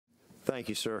Thank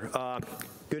you, sir.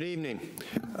 Good evening.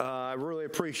 I really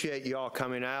appreciate you all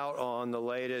coming out on the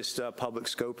latest public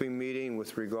scoping meeting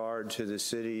with regard to the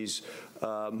city's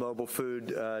mobile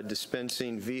food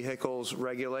dispensing vehicles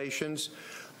regulations.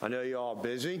 I know you all are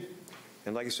busy.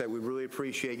 And like I said, we really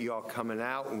appreciate you all coming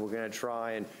out, and we're going to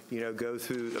try and, go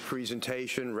through a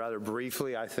presentation rather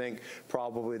briefly. I think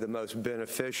probably the most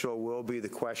beneficial will be the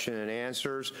question and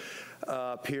answers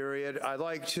period. I'd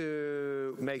like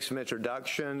to make some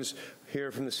introductions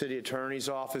here from the City Attorney's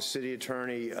Office, City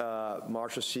Attorney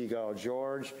Marshall Seagull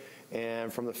George,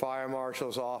 and from the Fire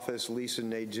Marshal's Office, Lisa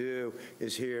Nadeau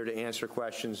is here to answer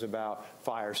questions about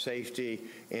fire safety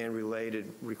and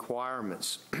related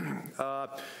requirements.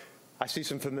 I see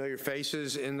some familiar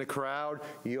faces in the crowd.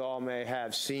 You all may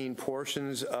have seen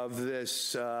portions of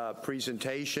this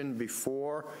presentation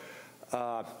before.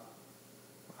 I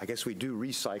guess we do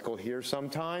recycle here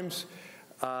sometimes.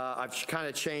 I've kind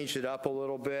of changed it up a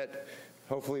little bit.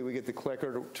 Hopefully we get the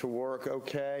clicker to work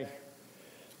okay.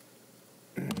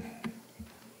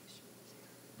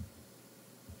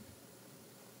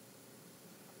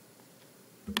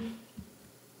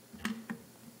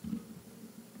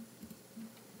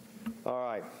 All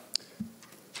right.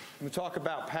 We'll talk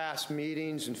about past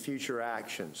meetings and future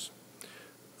actions.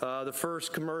 The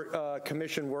first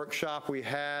commission workshop we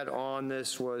had on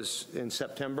this was in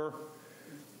September.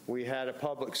 We had a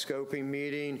public scoping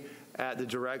meeting at the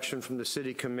direction from the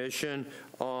City Commission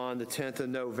on the 10th of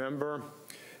November.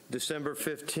 December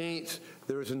 15th,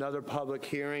 there was another public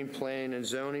hearing, Planning and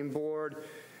Zoning Board.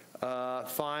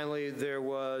 Finally, there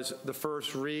was the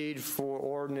first read for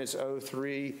Ordinance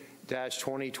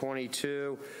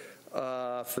 03-2022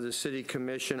 for the City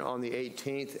Commission on the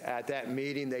 18th. At that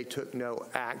meeting, they took no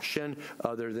action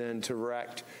other than to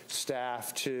direct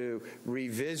staff to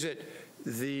revisit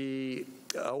the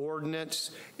ordinance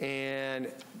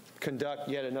and conduct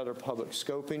yet another public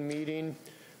scoping meeting.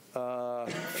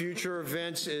 Future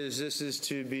events this is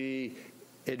to be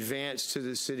advanced to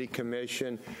the City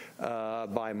Commission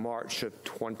by March of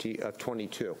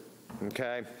 22.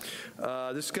 Okay,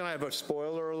 this is going to have a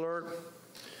spoiler alert.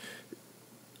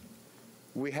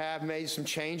 We have made some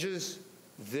changes.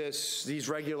 These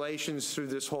regulations through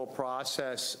this whole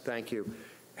process, thank you,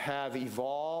 have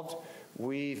evolved.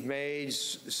 We've made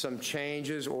some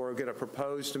changes, or are going to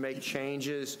propose to make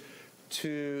changes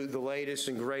to the latest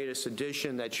and greatest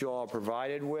edition that you all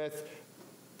provided with.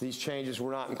 These changes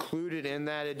were not included in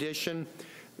that edition.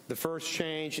 The first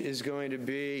change is going to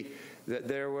be that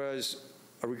there was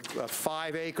a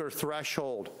 5-acre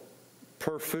threshold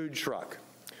per food truck.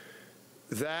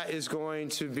 That is going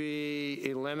to be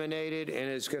eliminated and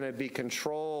is going to be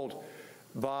controlled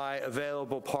by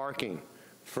available parking.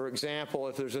 For example,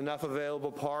 if there's enough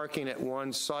available parking at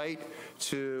one site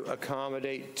to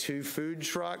accommodate 2 food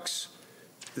trucks,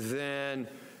 then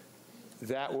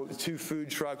 2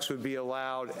 food trucks would be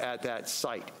allowed at that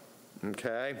site.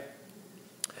 Okay?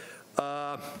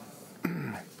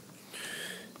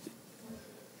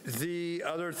 The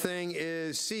other thing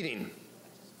is seating.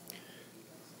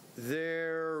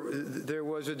 There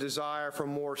was a desire for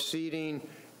more seating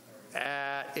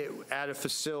at a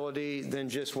facility than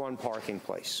just one parking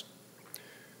place.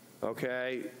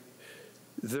 Okay?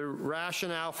 The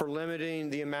rationale for limiting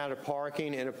the amount of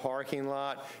parking in a parking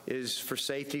lot is for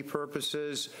safety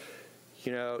purposes.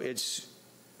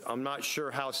 I'm not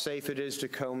sure how safe it is to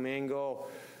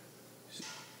commingle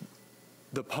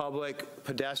the public,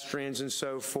 pedestrians and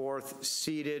so forth,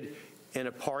 seated in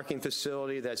a parking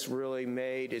facility that's really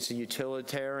made, it's a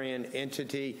utilitarian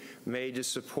entity made to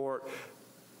support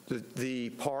the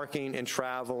parking and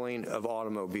traveling of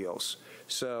automobiles.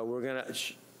 So we're going to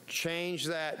change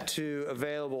that to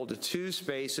available to 2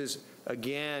 spaces,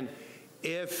 again,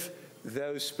 if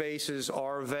those spaces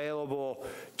are available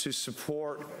to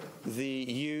support the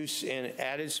use in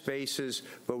added spaces,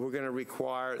 but we're going to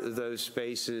require those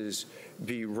spaces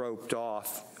be roped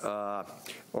off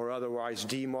or otherwise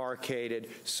demarcated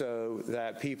so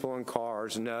that people in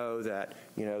cars know that,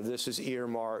 this is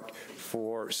earmarked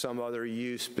for some other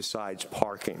use besides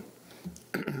parking.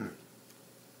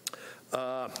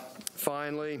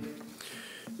 Finally,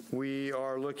 we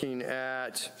are looking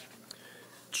at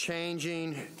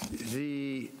changing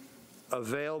the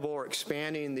available or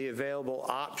expanding the available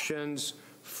options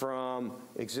from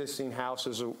existing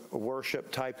houses of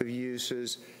worship type of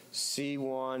uses,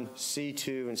 C1,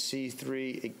 C2, and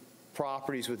C3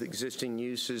 properties with existing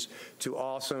uses, to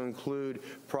also include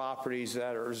properties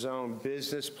that are zoned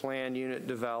business plan unit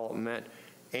development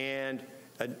and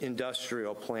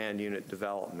industrial plan unit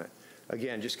development.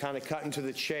 Again, just kind of cutting to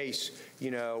the chase,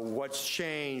 what's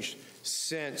changed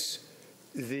since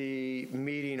the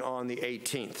meeting on the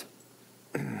 18th.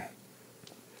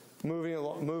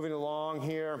 Moving along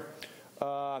here,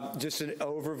 just an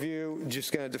overview,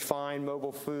 just going to define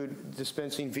mobile food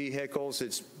dispensing vehicles.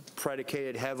 It's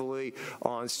predicated heavily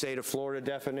on state of Florida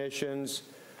definitions.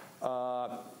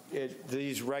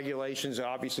 These regulations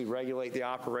obviously regulate the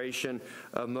operation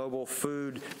of mobile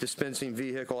food dispensing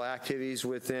vehicle activities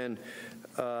within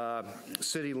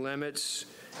city limits.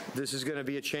 This is going to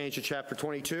be a change to Chapter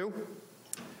 22.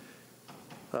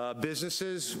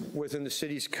 Businesses within the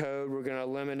city's code, we're going to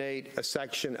eliminate a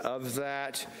section of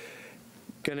that.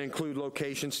 Going to include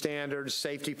location standards,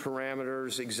 safety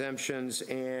parameters, exemptions,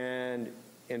 and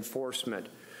enforcement.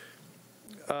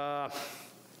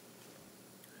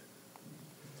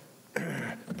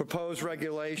 Proposed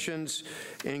regulations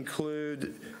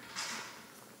include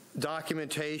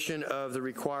documentation of the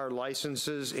required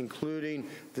licenses, including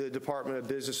the Department of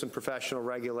Business and Professional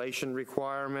Regulation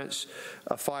requirements,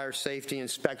 a fire safety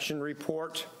inspection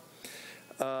report,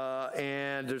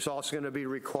 and there's also going to be a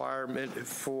requirement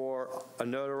for a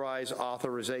notarized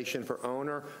authorization for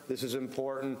owner. This is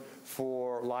important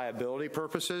for liability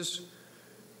purposes.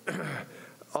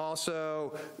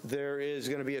 Also, there is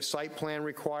going to be a site plan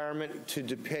requirement to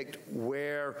depict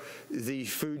where the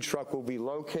food truck will be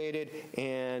located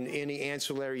and any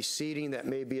ancillary seating that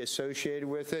may be associated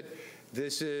with it.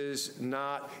 This is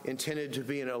not intended to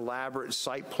be an elaborate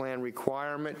site plan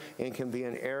requirement and can be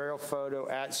an aerial photo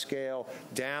at scale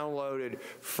downloaded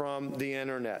from the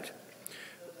internet.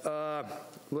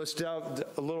 Let's delve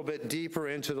a little bit deeper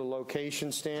into the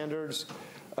location standards.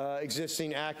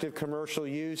 Existing active commercial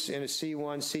use in a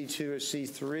C1, C2, or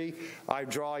C3. I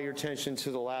draw your attention to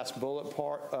the last bullet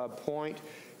point,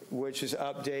 which is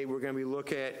update. We're going to be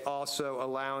looking at also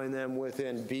allowing them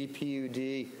within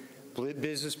BPUD,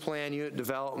 business plan unit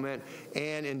development,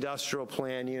 and industrial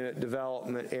plan unit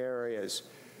development areas.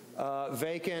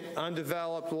 Vacant,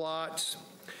 undeveloped lots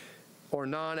or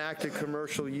non-active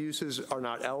commercial uses are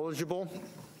not eligible.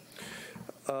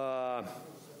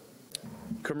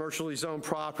 Commercially zoned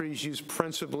properties used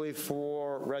principally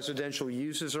for residential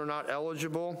uses are not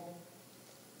eligible.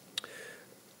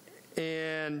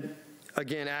 And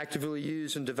again, actively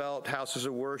used and developed houses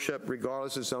of worship,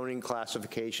 regardless of zoning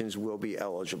classifications, will be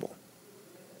eligible.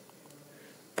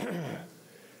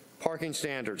 Parking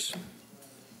standards.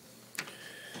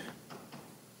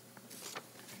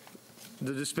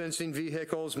 The dispensing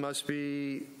vehicles must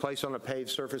be placed on a paved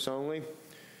surface only.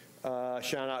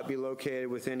 Shall not be located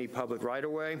with any public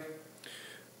right-of-way.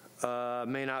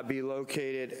 May not be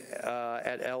located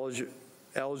at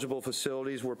eligible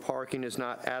facilities where parking is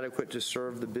not adequate to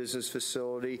serve the business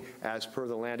facility as per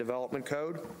the Land Development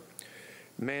Code.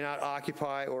 May not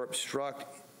occupy or obstruct,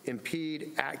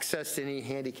 impede access to any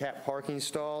handicapped parking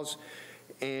stalls.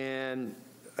 And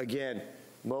again,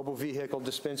 mobile vehicle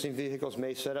dispensing vehicles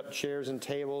may set up chairs and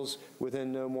tables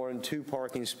within no more than 2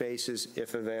 parking spaces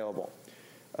if available.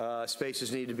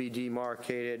 Spaces need to be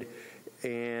demarcated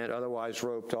and otherwise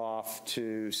roped off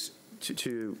to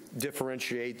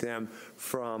differentiate them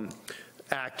from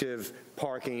active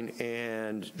parking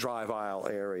and drive aisle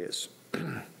areas.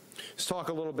 Let's talk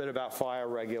a little bit about fire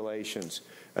regulations.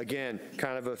 Again,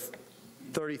 kind of a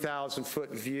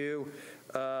 30,000-foot view.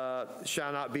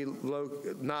 Shall not be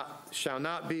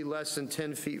less than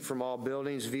 10 feet from all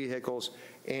buildings, vehicles,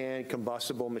 and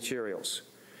combustible materials.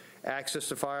 Access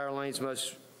to fire lanes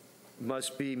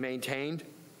must be maintained,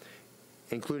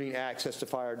 including access to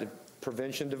fire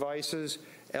prevention devices.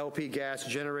 LP gas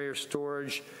generator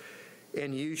storage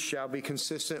and use shall be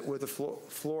consistent with the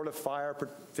Florida Fire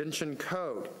Prevention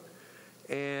Code.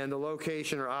 And the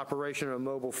location or operation of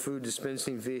mobile food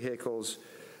dispensing vehicles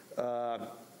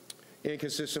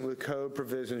inconsistent with code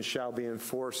provisions shall be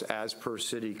enforced as per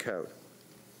city code.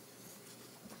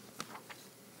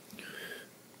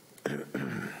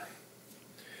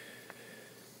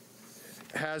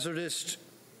 Hazardous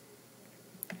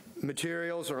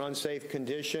materials or unsafe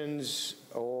conditions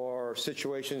or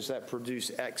situations that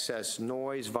produce excess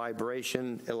noise,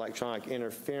 vibration, electronic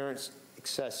interference,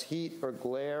 excess heat or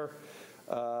glare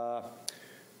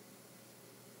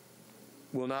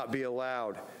will not be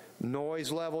allowed.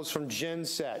 Noise levels from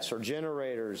gensets or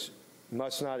generators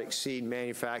must not exceed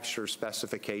manufacturer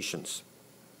specifications.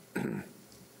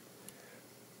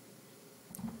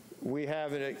 We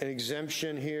have an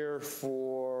exemption here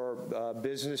for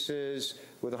businesses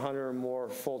with 100 or more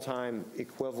full-time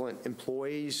equivalent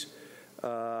employees.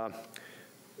 Hours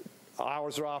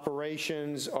of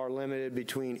operations are limited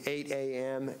between 8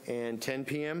 a.m. and 10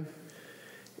 p.m.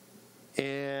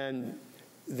 And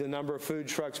The number of food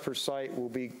trucks per site will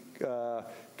be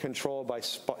controlled by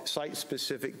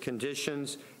site-specific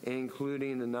conditions,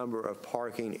 including the number of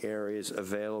parking areas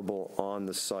available on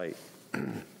the site.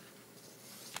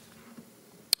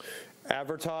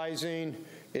 Advertising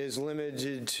is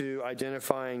limited to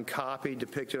identifying copy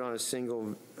depicted on a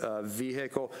single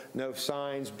vehicle. No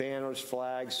signs, banners,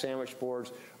 flags, sandwich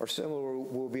boards, or similar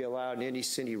will be allowed in any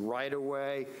city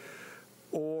right-of-way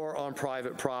or on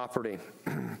private property.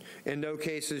 In no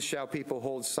cases shall people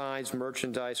hold signs,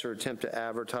 merchandise, or attempt to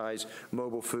advertise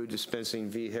mobile food dispensing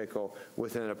vehicle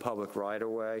within a public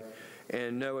right-of-way.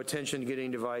 And no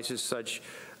attention-getting devices such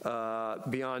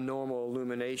beyond normal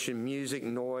illumination, music,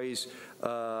 noise,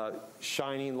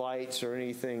 shining lights, or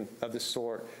anything of the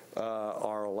sort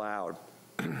are allowed.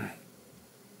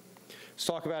 Let's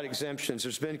talk about exemptions.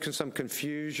 There's been some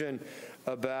confusion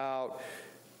about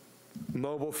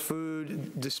mobile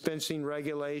food dispensing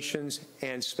regulations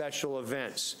and special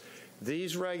events.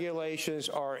 These regulations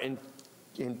are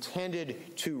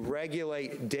intended to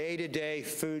regulate day-to-day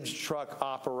food truck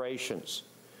operations.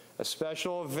 A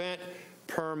special event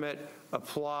permit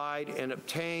applied and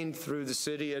obtained through the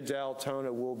City of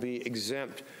Deltona will be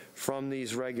exempt from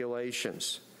these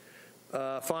regulations.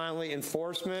 Finally,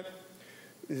 enforcement.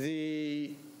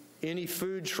 Any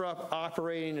food truck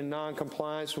operating in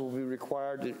non-compliance will be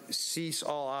required to cease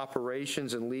all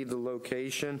operations and leave the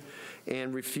location,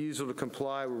 and refusal to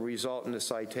comply will result in a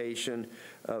citation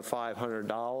of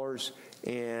 $500,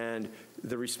 and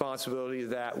the responsibility of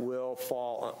that will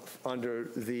fall under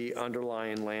the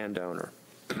underlying landowner.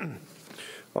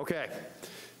 Okay.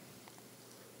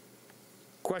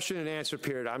 Question and answer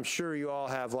period. I'm sure you all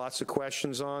have lots of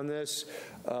questions on this,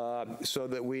 so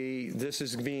that this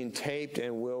is being taped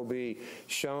and will be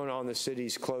shown on the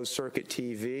city's closed circuit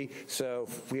TV. So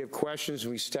if we have questions,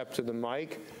 we step to the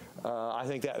mic. I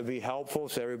think that would be helpful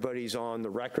so everybody's on the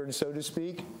record, so to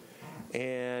speak.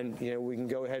 And we can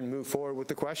go ahead and move forward with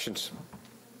the questions.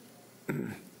 Are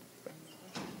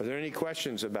there any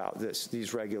questions about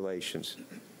these regulations?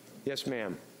 Yes,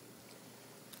 ma'am.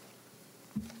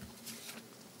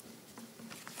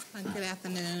 Good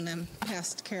afternoon. I'm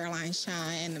Pastor Caroline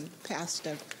Shine, I'm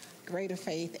pastor of Greater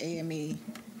Faith AME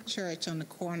Church on the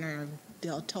corner of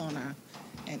Deltona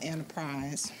and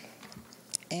Enterprise.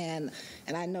 And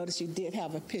I noticed you did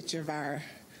have a picture of our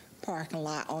parking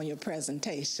lot on your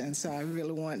presentation, so I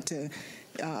really want to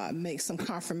make some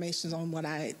confirmations on what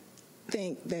I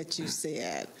think that you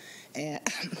said. And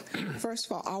first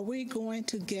of all, are we going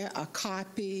to get a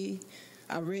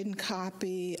written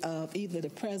copy of either the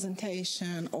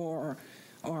presentation or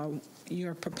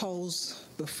your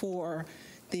proposed before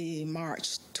the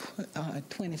March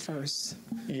 21st?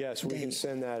 Yes, we can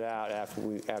send that out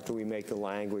after we make the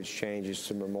language changes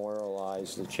to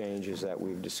memorialize the changes that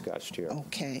we've discussed here.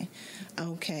 Okay,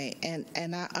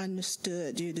 and I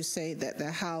understood you to say that the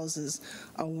houses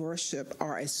of worship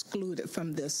are excluded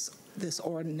from this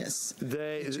ordinance.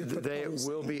 They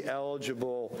will be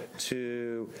eligible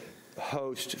to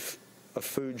host a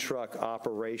food truck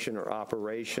operation or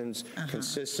operations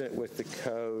consistent with the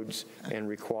codes and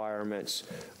requirements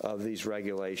of these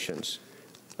regulations.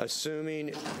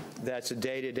 Assuming that's a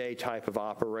day-to-day type of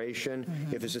operation,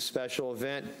 if it's a special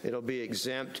event, it'll be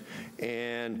exempt,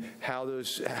 and how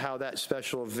that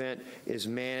special event is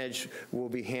managed will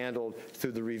be handled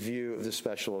through the review of the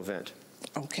special event.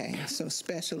 Okay, so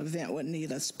special event would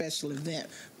need a special event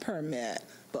permit,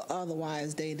 but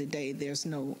otherwise day-to-day there's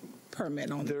no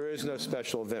permit on. There is no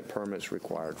special event permits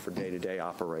required for day-to-day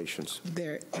operations.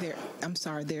 There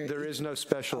is no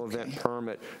special event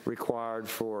permit required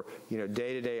for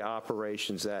day-to-day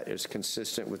operations that is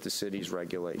consistent with the city's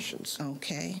regulations.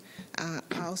 Okay. I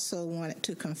also wanted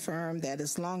to confirm that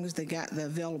as long as they got the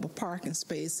available parking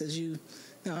space, as you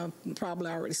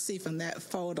probably already see from that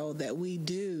photo that we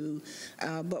do,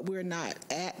 but we're not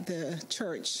at the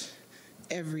church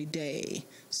every day.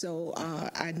 So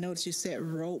I noticed you said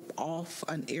rope off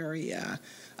an area.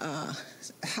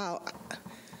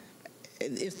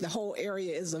 If the whole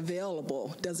area is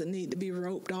available, does it need to be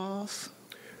roped off?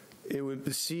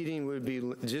 The seating would be,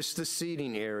 just the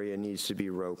seating area needs to be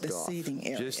roped off. The seating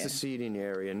area. Just the seating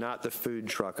area, not the food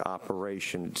truck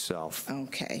operation itself.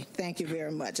 Okay, thank you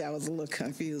very much. I was a little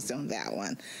confused on that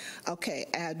one. Okay,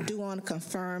 I do want to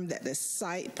confirm that the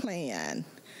site plan,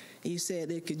 you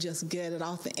said it could just get it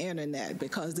off the internet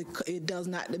because it does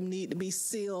not need to be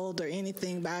sealed or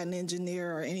anything by an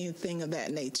engineer or anything of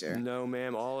that nature. No,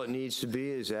 ma'am. All it needs to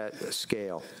be is at a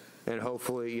scale. and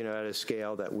hopefully, at a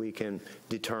scale that we can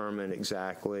determine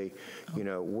exactly,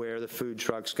 where the food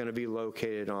truck's going to be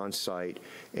located on site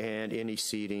and any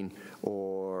seating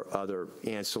or other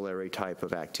ancillary type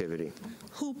of activity.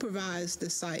 Who provides the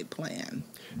site plan?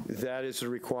 That is a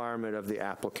requirement of the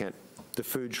applicant. The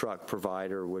food truck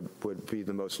provider would be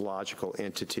the most logical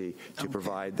entity to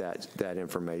provide that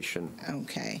information.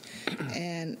 Okay.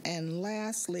 And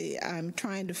lastly, I'm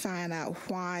trying to find out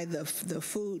why the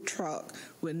food truck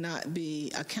would not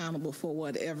be accountable for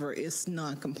whatever its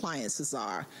non-compliances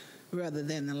are rather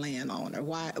than the landowner.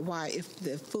 Why, if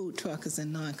the food truck is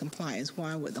in non-compliance,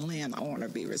 why would the landowner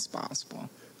be responsible?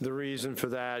 The reason for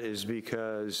that is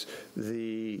because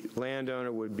the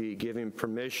landowner would be giving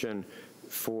permission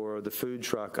for the food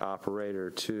truck operator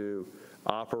to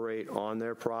operate on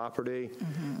their property,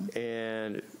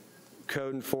 and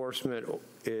code enforcement,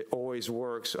 it always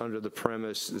works under the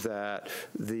premise that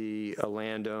the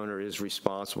landowner is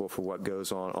responsible for what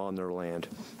goes on their land.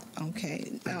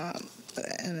 Okay.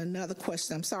 And another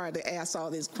question, I'm sorry to ask all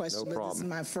these questions, No problem. But this is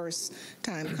my first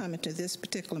time coming to this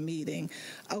particular meeting.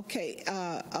 Okay.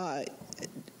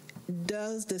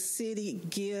 Does the city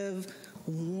give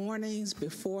warnings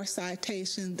before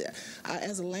citation?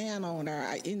 As a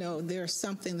landowner, there's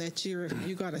something that you're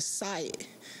going to cite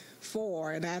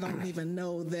for, and I don't even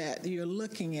know that you're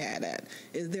looking at it.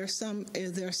 Is there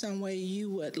some way you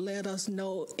would let us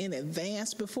know in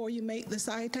advance before you make the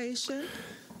citation?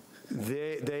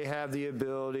 They have the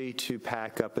ability to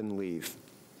pack up and leave.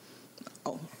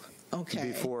 Oh, okay.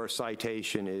 Before a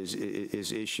citation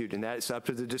is issued, and that's up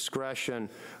to the discretion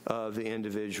of the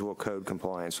individual code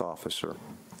compliance officer.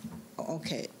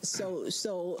 Okay, so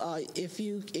if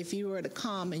you were to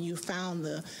come and you found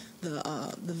the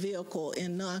vehicle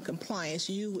in non-compliance,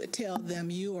 you would tell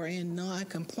them you are in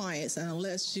non-compliance, and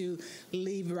unless you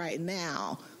leave right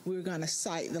now, we're going to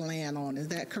cite the landowner. Is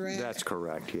that correct? That's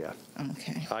correct. Yeah.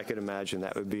 Okay. I could imagine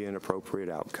that would be an appropriate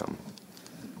outcome.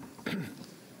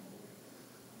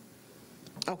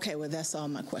 Okay. Well, that's all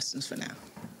my questions for now.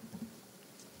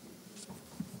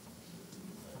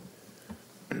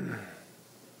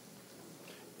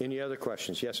 Any other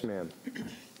questions? Yes, ma'am.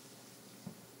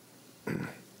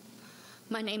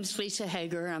 My name's Lisa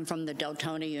Hager. I'm from the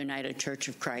Deltona United Church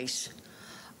of Christ.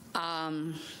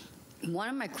 One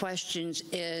of my questions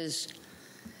is,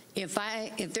 if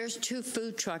there's 2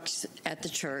 food trucks at the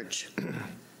church,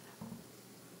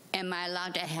 am I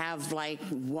allowed to have like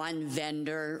one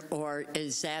vendor, or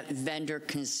is that vendor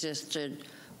consisted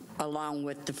along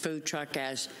with the food truck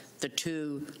as the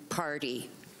 2 party?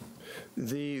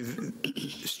 The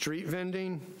street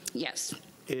vending? Yes.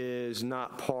 Is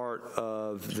not part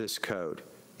of this code.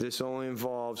 This only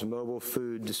involves mobile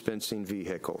food dispensing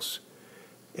vehicles.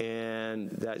 And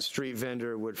that street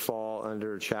vendor would fall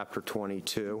under Chapter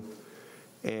 22.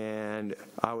 And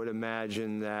I would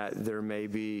imagine that there may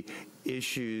be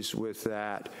issues with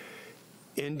that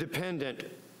independent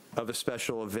of a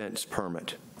special events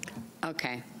permit.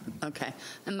 Okay. Okay.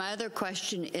 And my other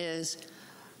question is,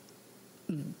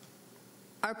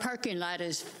 our parking lot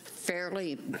is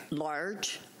fairly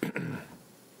large.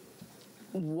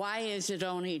 Why is it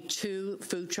only 2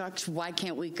 food trucks? Why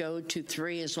can't we go to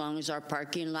 3 as long as our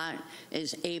parking lot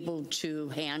is able to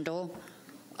handle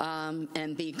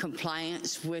and be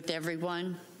compliant with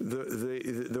everyone?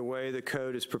 The way the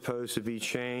code is proposed to be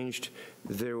changed,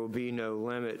 there will be no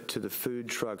limit to the food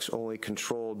trucks, only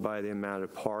controlled by the amount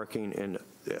of parking and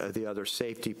the other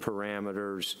safety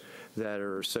parameters that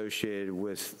are associated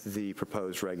with the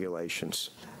proposed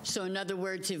regulations. So in other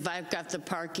words, if I've got the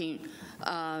parking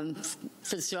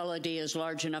facility is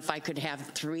large enough, I could have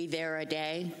 3 there a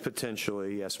day?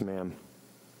 Potentially, yes, ma'am.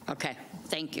 Okay,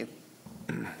 thank you.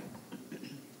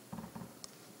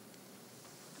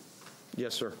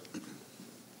 Yes, sir.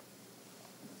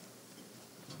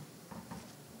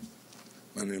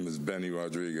 My name is Benny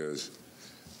Rodriguez.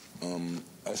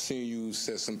 I seen you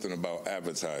said something about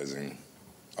advertising.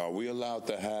 Are we allowed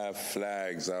to have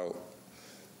flags out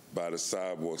by the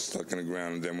sidewalk stuck in the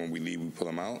ground, and then when we leave, we pull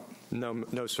them out?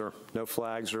 No, sir. No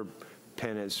flags or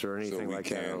pennants or anything like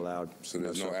that are allowed. So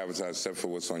there's no advertising except for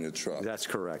what's on your truck? That's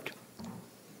correct.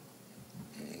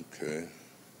 Okay.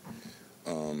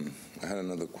 I had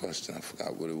another question. I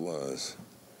forgot what it was.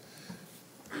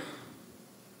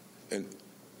 And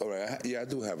all right, I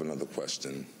do have another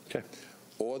question. Okay.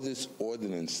 All this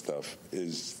ordinance stuff,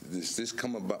 does this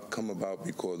come about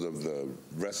because of the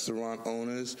restaurant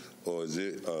owners, or is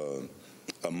it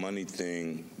a money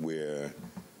thing where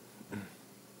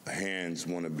hands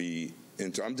want to be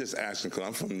into? I'm just asking because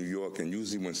I'm from New York, and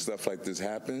usually when stuff like this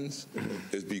happens,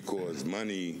 it's because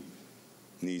money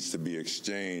needs to be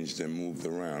exchanged and moved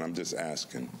around. I'm just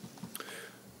asking.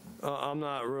 I'm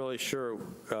not really sure.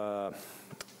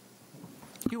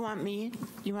 You want me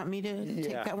to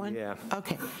take that one? Yeah.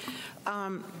 Okay.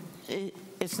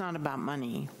 It's not about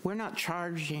money. We're not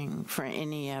charging for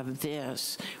any of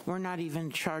this. We're not even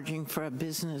charging for a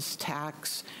business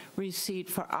tax receipt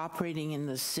for operating in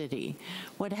the city.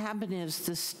 What happened is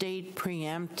the state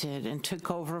preempted and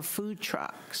took over food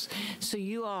trucks. So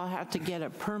you all have to get a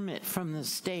permit from the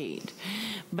state.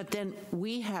 But then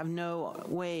we have no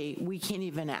way, we can't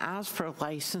even ask for a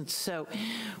license. So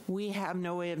we have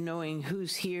no way of knowing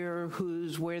who's here,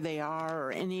 where they are,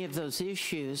 or any of those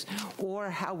issues, or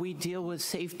how we deal with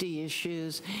safety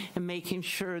issues and making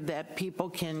sure that people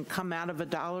can come out of a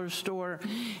dollar store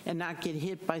and not get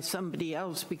hit by somebody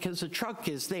else because a truck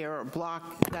is there or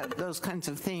blocked, those kinds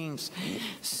of things.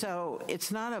 So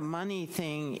it's not a money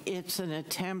thing. It's an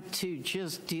attempt to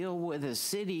just deal with a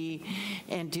city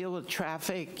and deal with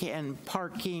traffic and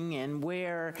parking and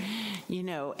where,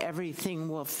 everything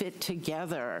will fit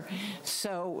together.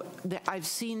 So I've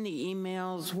seen the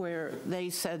emails where they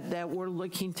said that we're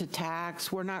looking to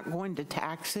tax. We're not going to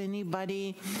tax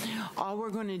anybody. All we're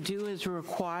going to do is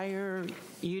require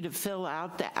you to fill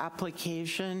out the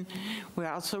application. We're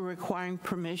also requiring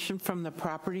permission from the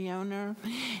property owner,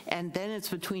 and then it's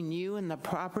between you and the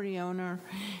property owner.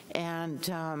 And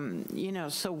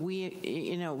so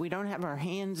we don't have our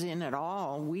hands in at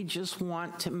all. We just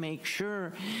want to make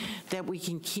sure that we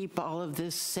can keep all of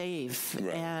this safe,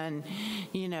 right.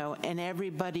 And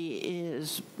everybody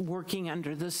is working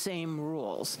under the same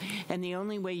rules. And the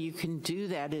only way you can do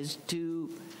that is do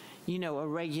a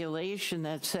regulation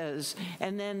that says,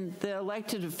 and then the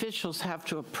elected officials have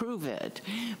to approve it.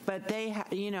 But they,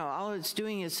 all it's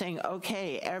doing is saying,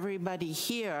 okay, everybody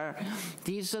here,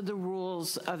 these are the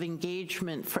rules of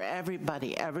engagement for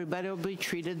everybody. Everybody will be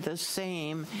treated the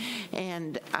same.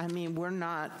 And we're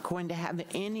not going to have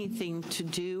anything to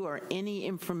do or any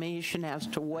information as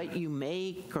to what you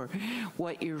make or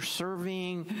what you're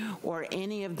serving or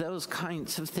any of those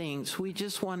kinds of things. We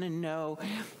just want to know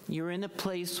you're in a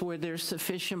place where there's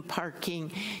sufficient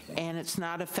parking and it's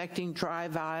not affecting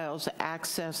drive aisles,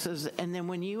 accesses. And then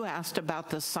when you asked about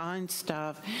the sign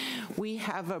stuff, we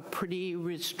have a pretty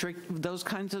those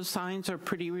kinds of signs are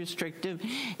pretty restrictive,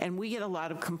 and we get a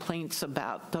lot of complaints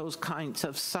about those kinds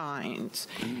of signs.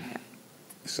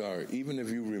 Sorry, even if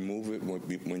you remove it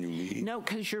when you leave? No,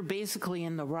 because you're basically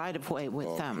in the right-of-way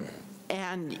with them.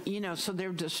 And, so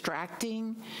they're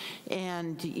distracting.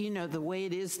 And, the way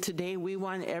it is today, we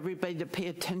want everybody to pay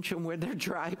attention where they're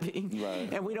driving. Right.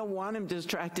 And we don't want them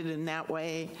distracted in that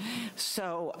way.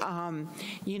 So,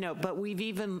 but we've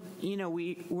even,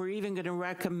 we're even going to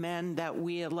recommend that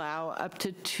we allow up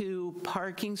to 2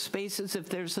 parking spaces if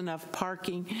there's enough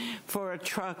parking for a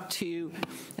truck to,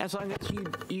 as long as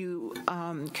you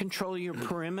control your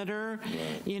perimeter,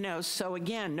 right. So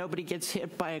again, nobody gets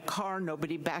hit by a car,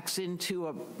 nobody backs into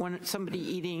somebody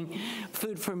eating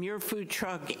food from your food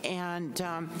truck and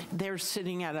they're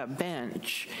sitting at a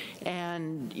bench.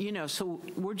 And, so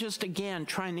we're just, again,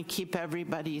 trying to keep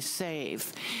everybody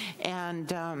safe.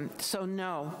 And so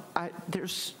no,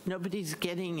 nobody's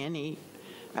getting any,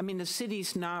 the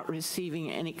city's not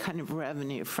receiving any kind of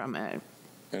revenue from it.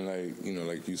 And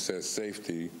like you said,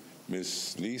 safety,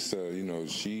 Miss Lisa,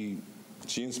 she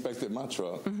inspected my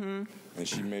truck. Mm-hmm. And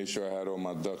she made sure I had all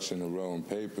my ducks in a row and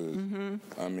papers.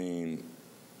 Mm-hmm.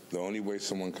 The only way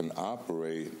someone can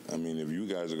operate, if you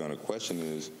guys are going to question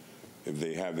is, if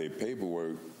they have their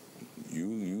paperwork,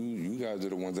 you guys are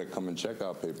the ones that come and check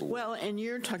out paperwork. Well, and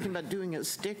you're talking about doing a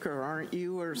sticker, aren't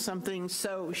you, or something?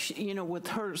 So, with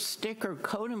her sticker,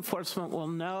 code enforcement will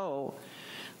know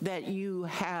that you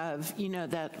have,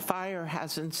 that fire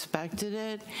has inspected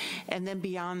it, and then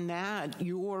beyond that,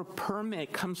 your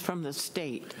permit comes from the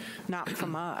state, not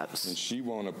from us. And she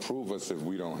won't approve us if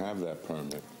we don't have that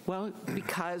permit. Well,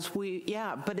 because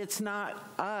but it's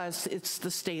not us, it's the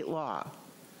state law.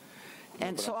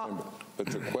 And but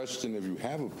the question, if you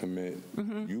have a permit,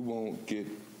 mm-hmm. you won't get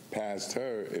past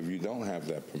her if you don't have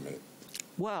that permit.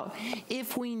 Well,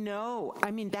 if we know,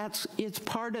 it's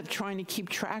part of trying to keep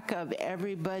track of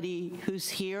everybody who's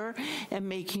here and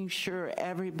making sure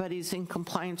everybody's in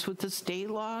compliance with the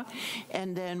state law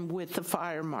and then with the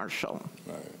fire marshal.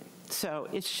 Right. So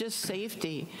it's just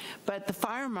safety. But the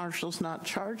fire marshal's not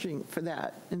charging for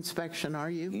that inspection, are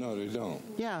you? No, they don't.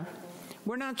 Yeah.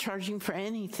 We're not charging for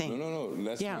anything.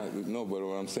 No. But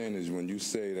what I'm saying is when you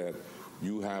say that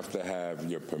you have to have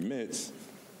your permits,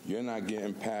 you're not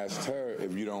getting past her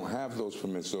if you don't have those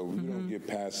permits. So if you don't get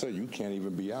past her, you can't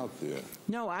even be out there.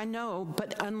 No, I know,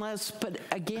 but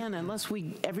again, unless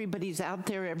everybody's out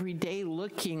there every day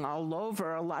looking all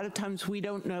over, a lot of times we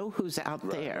don't know who's out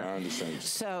there. I understand.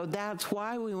 So that's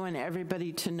why we want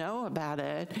everybody to know about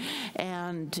it.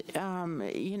 And,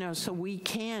 so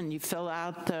you fill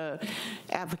out the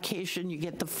application, you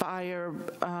get the fire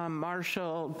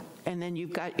marshal, and then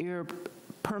you've got your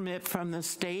permit from the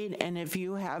state, and if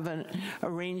you have an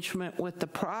arrangement with the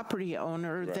property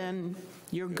owner, then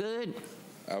you're good.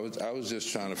 I was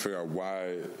just trying to figure out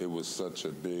why it was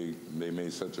they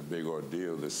made such a big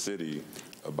ordeal, the city,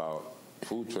 about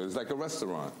food trucks. It's like a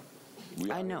restaurant.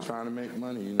 I know. Trying to make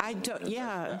money. I don't,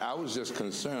 yeah. I was just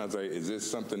concerned. I was like, is this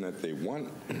something that they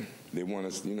want? They want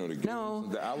us, to get. No.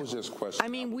 I was just questioning.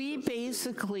 I mean, we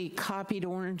basically copied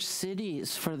Orange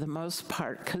Cities for the most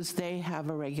part because they have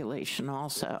a regulation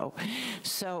also.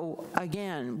 So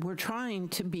again, we're trying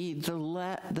to be the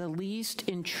least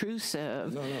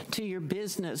intrusive to your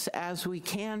business as we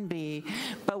can be,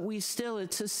 but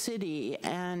it's a city,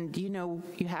 and you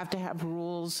have to have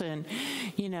rules, and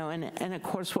and of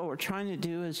course what we're trying to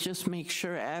do is just make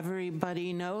sure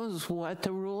everybody knows what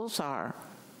the rules are.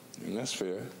 And that's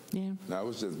fair. Yeah. I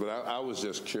was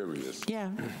just curious.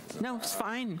 Yeah. No, it's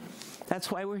fine.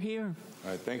 That's why we're here. All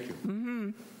right, thank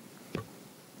you.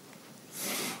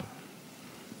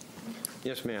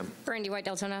 Yes, ma'am. Brandy White,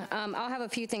 Deltona. I'll have a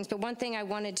few things, but one thing I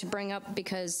wanted to bring up,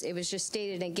 because it was just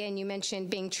stated again, you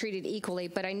mentioned being treated equally,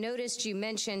 but I noticed you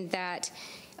mentioned that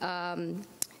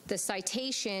the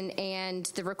citation and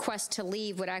the request to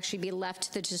leave would actually be left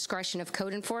to the discretion of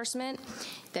code enforcement.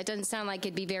 That doesn't sound like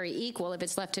it'd be very equal if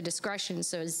it's left to discretion.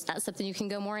 So is that something you can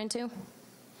go more into?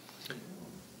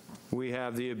 We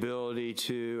have the ability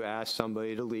to ask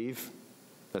somebody to leave.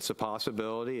 That's a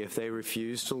possibility. If they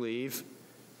refuse to leave,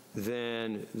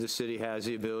 then the city has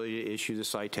the ability to issue the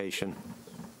citation.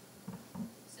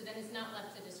 So then it's not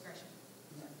left to discretion?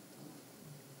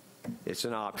 It's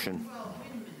an option.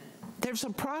 There's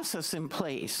a process in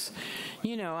place.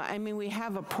 We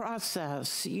have a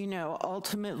process.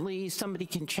 Ultimately, somebody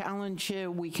can challenge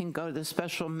it. We can go to the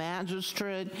special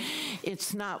magistrate.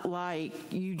 It's not like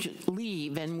you just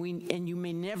leave and you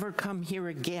may never come here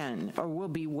again, or we'll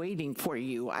be waiting for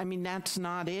you. I mean, that's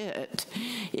not it.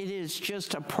 It is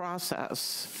just a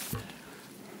process.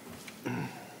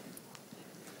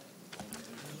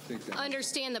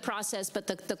 Understand the process, but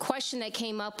the question that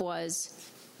came up was,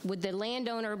 would the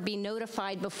landowner be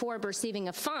notified before receiving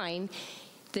a fine?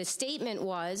 The statement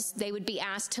was they would be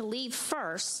asked to leave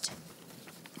first,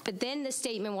 but then the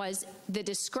statement was the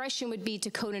discretion would be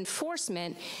to code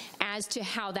enforcement as to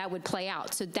how that would play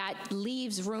out. So that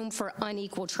leaves room for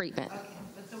unequal treatment. Okay,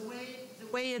 but the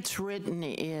way it's written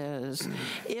is,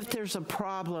 if there's a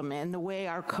problem, and the way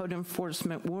our code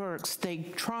enforcement works, they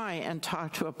try and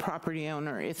talk to a property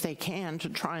owner if they can to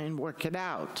try and work it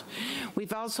out.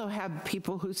 We've also had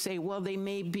people who say, well, they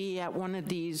may be at one of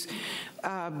these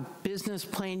business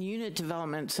plan unit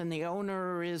developments and the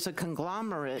owner is a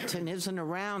conglomerate and isn't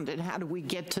around, and how do we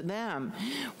get to them?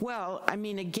 Well, I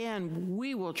mean, again,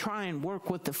 we will try and work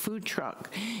with the food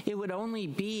truck. It would only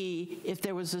be if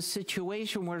there was a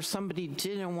situation where somebody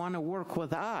didn't want to work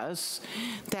with us,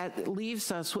 that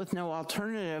leaves us with no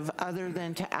alternative other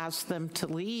than to ask them to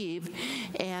leave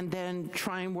and then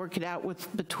try and work it out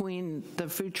between the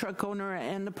food truck owner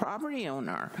and the property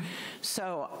owner.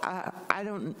 So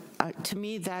to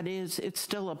me, it's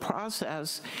still a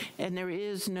process, and there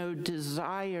is no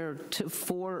desire to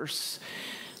force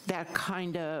that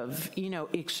kind of,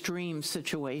 extreme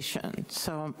situation.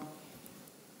 So.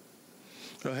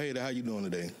 Oh, hey there, how you doing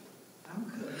today?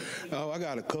 Oh, I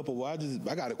got a couple. I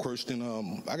got a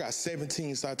question. I got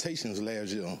 17 citations last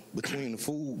year between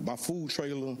my food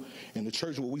trailer and the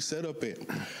church where we set up at.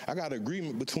 I got an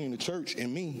agreement between the church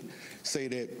and me, say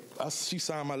that she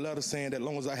signed my letter saying that as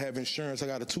long as I have insurance, I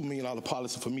got a $2 million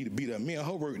policy for me to be there. Me and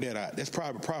her work that out. That's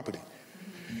private property.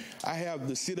 I have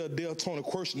the city of Deltona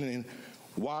questioning,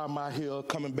 why am I here,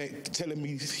 coming back telling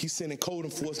me he's sending code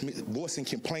enforcement, voicing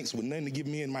complaints with nothing to give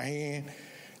me in my hand,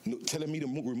 telling me to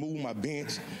remove my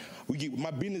bench.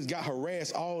 My business got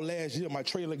harassed all last year. My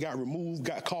trailer got removed,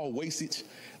 got called wastage.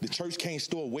 The church can't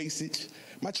store wastage.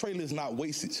 My trailer is not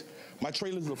wastage. My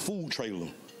trailer is a food trailer.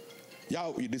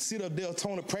 Y'all, the city of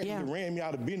Deltona practically ran me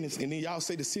out of business, and then y'all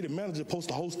say the city manager supposed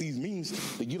to host these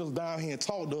meetings to get us down here and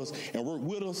talk to us and work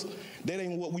with us. That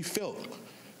ain't what we felt.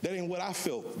 That ain't what I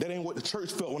felt. That ain't what the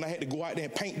church felt when I had to go out there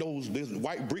and paint those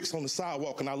white bricks on the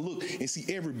sidewalk, and I look and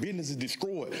see every business is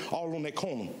destroyed all on that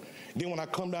corner. Then when I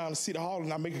come down to City Hall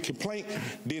and I make a complaint,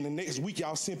 then the next week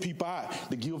y'all send people out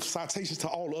to give citations to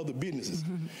all the other businesses.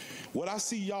 What I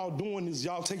see y'all doing is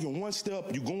y'all taking one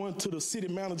step, you going to the city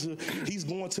manager, he's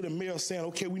going to the mayor saying,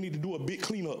 okay, we need to do a big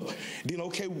cleanup. Then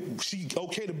okay, she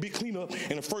okay the big cleanup,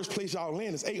 and the first place y'all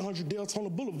land is 800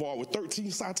 Deltona Boulevard with 13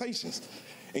 citations,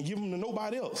 and give them to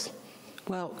nobody else.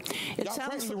 Well, it y'all sounds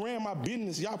practically ran my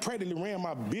business. Y'all practically ran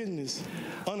my business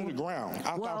under the ground.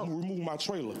 I thought I removed my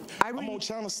trailer. I'm on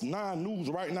Channel 9 News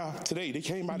right now today. They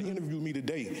came out to interview me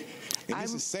today, and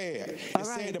this is sad.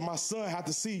 It's sad that my son had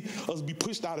to see us be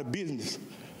pushed out of business.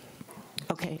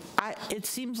 Okay, it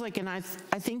seems like, and I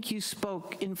think you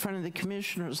spoke in front of the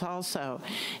commissioners also,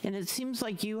 and it seems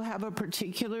like you have a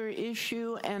particular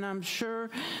issue, and I'm sure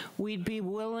we'd be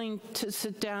willing to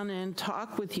sit down and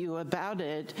talk with you about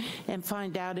it and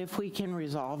find out if we can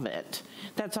resolve it.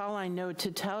 That's all I know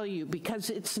to tell you, because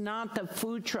it's not the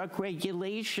food truck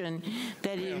regulation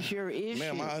that is your issue.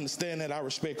 Ma'am, I understand that. I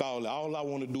respect all that. All I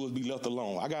want to do is be left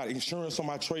alone. I got insurance on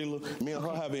my trailer. Me and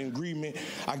her have an agreement.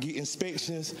 I get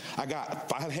inspections.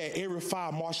 I had every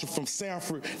fire marshal from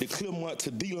Sanford to Clearmont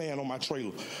to D-Land on my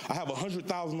trailer. I have a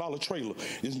 $100,000 trailer.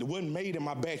 It wasn't made in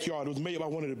my backyard. It was made by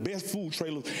one of the best food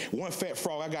trailers, One Fat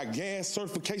Frog. I got gas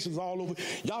certifications all over.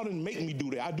 Y'all didn't make me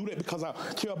do that. I do that because I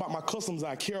care about my customers.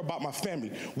 I care about my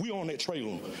family. We on that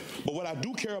trailer. But what I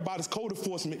do care about is code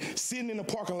enforcement, sitting in the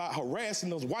parking lot,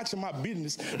 harassing us, watching my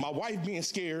business, my wife being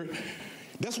scared.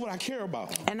 That's what I care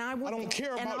about. And I don't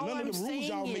care about none of the rules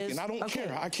y'all making. I don't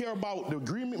care. I care about the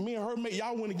agreement me and her made.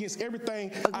 Y'all went against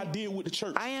everything I did with the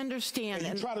church. I understand.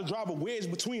 And you try to drive a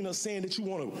wedge between us, saying that you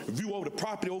want to view over the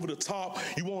property over the top.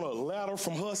 You want a ladder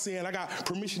from her saying I got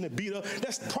permission to beat her.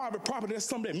 That's private property. That's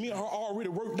something that me and her already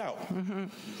worked out.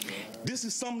 This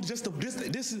is something this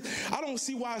is. I don't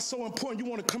see why it's so important. You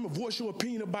want to come and voice your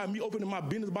opinion about me opening my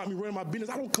business, about me running my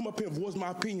business. I don't come up here and voice my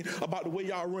opinion about the way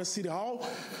y'all run City Hall.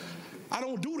 I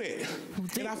don't do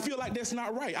that. And I feel like that's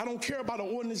not right. I don't care about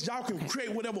an ordinance. Y'all can create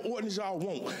whatever ordinance y'all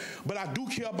want. But I do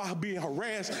care about being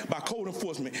harassed by code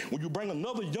enforcement. When you bring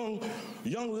another young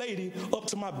lady up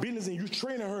to my business and you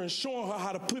training her and showing her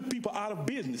how to put people out of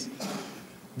business,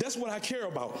 that's what I care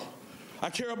about. I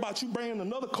care about you bringing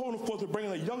another code enforcement,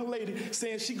 bringing a young lady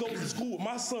saying she goes to school with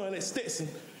my son at Stetson.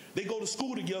 They go to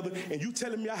school together, and you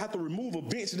telling me I have to remove a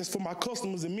bench that's for my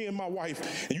customers and me and my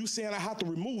wife, and you saying I have to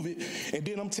remove it, and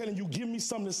then I'm telling you, give me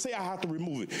something to say I have to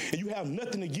remove it, and you have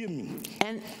nothing to give me.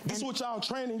 And this is what y'all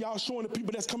training, y'all showing the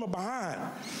people that's coming behind.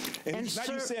 And now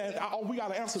sir, you saying, oh, we got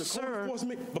to answer the code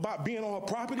enforcement about being on her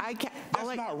property?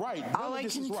 That's not right. All I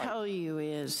can tell you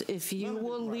is, if you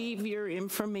will leave your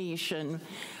information,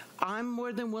 I'm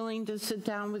more than willing to sit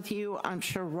down with you. I'm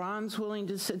sure Ron's willing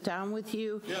to sit down with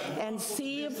you and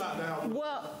see if,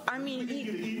 well, I mean, we didn't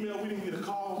get an email, we didn't get a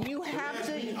call. You have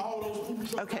to. All those food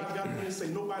truck guys got in and say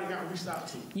nobody got reached out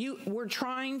to. We're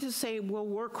trying to say we'll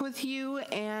work with you,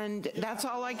 and that's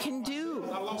all I can do.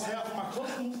 I lost half of my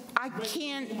customers. I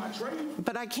can't,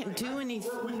 but I can't do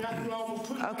anything.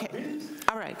 Okay,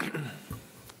 all right.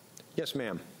 Yes,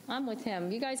 ma'am. I'm with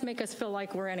him. You guys make us feel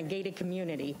like we're in a gated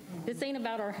community. This ain't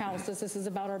about our houses. This is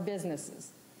about our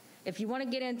businesses. If you want to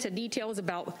get into details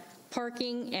about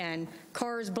parking and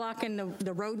cars blocking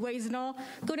the roadways and all,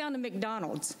 go down to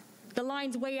McDonald's. The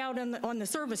line's way out on the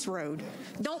service road.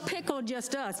 Don't pick on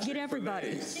just us. Get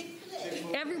everybody.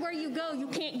 Everywhere you go, you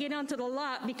can't get onto the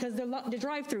lot because the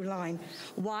drive-through line.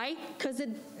 Why? Because of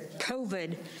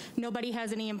COVID. Nobody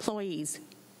has any employees.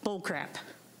 Bull crap.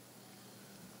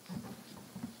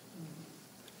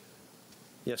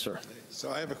 Yes, sir. So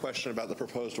I have a question about the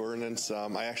proposed ordinance.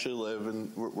 I actually live in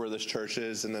where this church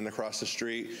is, and then across the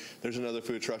street, there's another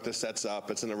food truck that sets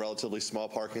up. It's in a relatively small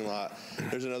parking lot.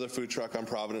 There's another food truck on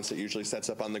Providence that usually sets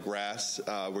up on the grass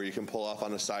where you can pull off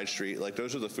on a side street. Like,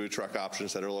 those are the food truck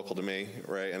options that are local to me,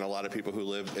 right? And a lot of people who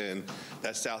live in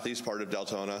that southeast part of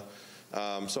Deltona.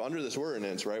 So under this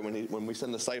ordinance, right, when we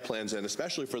send the site plans in,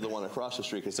 especially for the one across the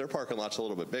street, because their parking lot's a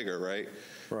little bit bigger, right?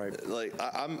 Right. Like,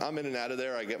 I'm in and out of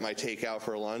there. I get my takeout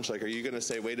for lunch. Like, are you going to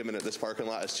say, wait a minute, this parking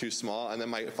lot is too small? And then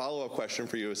my follow-up question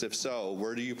for you is, if so,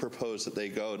 where do you propose that they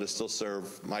go to still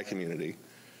serve my community?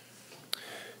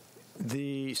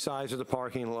 The size of the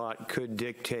parking lot could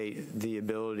dictate the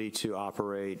ability to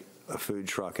operate a food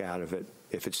truck out of it.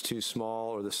 If it's too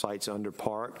small or the site's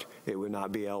underparked, it would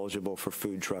not be eligible for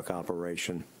food truck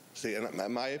operation. See,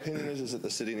 and my opinion is that the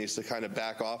city needs to kind of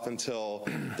back off until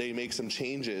they make some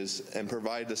changes and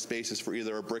provide the spaces for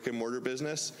either a brick and mortar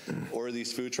business or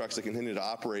these food trucks to continue to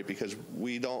operate, because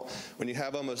we don't, when you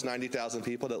have almost 90,000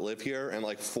 people that live here and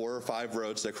like 4 or 5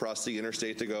 roads that cross the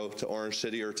interstate to go to Orange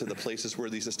City or to the places where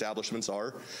these establishments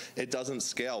are, it doesn't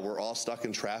scale. We're all stuck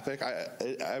in traffic.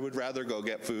 I would rather go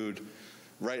get food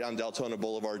right on Deltona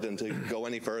Boulevard than to go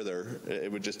any further.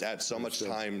 It would just add so much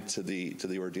time to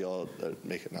the ordeal,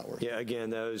 make it not work. Yeah, again,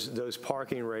 those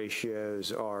parking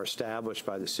ratios are established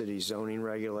by the city's zoning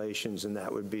regulations, and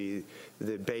that would be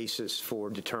the basis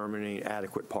for determining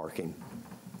adequate parking.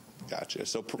 Gotcha.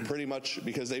 So pretty much,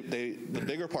 because the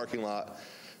bigger parking lot,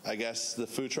 I guess the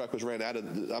food truck was ran out of,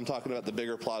 I'm talking about the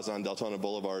bigger plaza on Deltona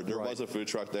Boulevard. There was a food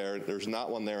truck there. There's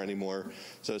not one there anymore.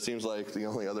 So it seems like the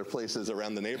only other places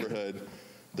around the neighborhood,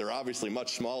 they're obviously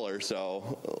much smaller.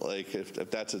 So like if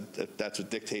that's what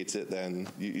dictates it, then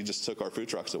you just took our food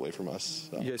trucks away from us.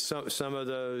 So. Yeah, some of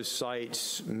those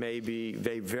sites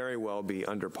they very well be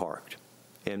underparked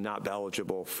and not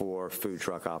eligible for food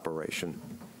truck operation.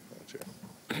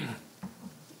 Gotcha.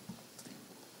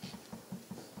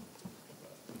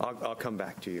 I'll come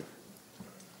back to you.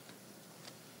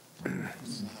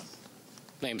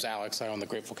 Name's Alex. I own the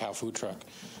Grateful Cow food truck.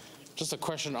 Just a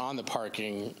question on the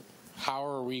parking. How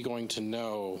are we going to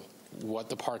know what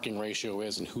the parking ratio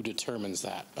is and who determines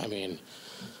that? I mean,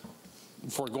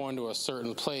 if we're going to a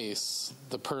certain place,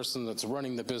 the person that's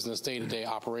running the business day-to-day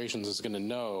operations is going to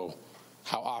know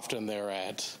how often they're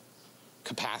at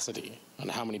capacity and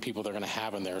how many people they're going to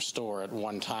have in their store at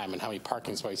one time and how many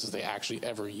parking spaces they actually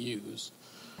ever use.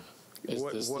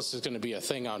 This is going to be a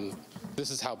thing on,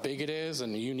 this is how big it is,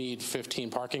 and you need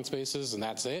 15 parking spaces, and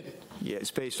that's it? Yeah,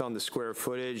 it's based on the square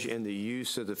footage and the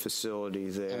use of the facility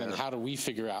there. And then how do we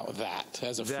figure out that?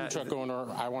 As a food truck owner,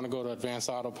 I want to go to Advanced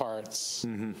Auto Parts.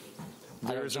 I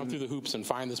got to jump through the hoops and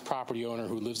find this property owner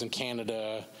who lives in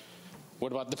Canada.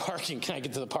 What about the parking? Can I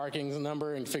get to the parking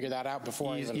number and figure that out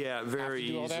before I even very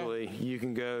easily. You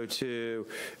can go to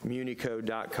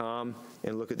munico.com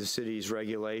and look at the city's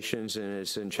regulations, and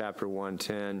it's in Chapter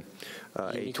 110,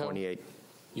 828.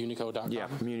 Unico.com? Yeah,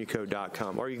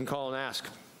 munico.com. Or you can call and ask.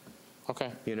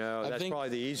 Okay. You know, that's probably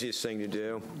the easiest thing to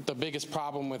do. The biggest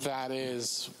problem with that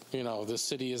is, you know, the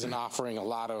city isn't offering a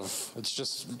lot of, it's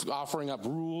just offering up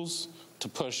rules to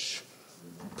push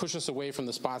us away from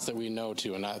the spots that we know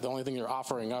to. And the only thing they're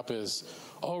offering up is,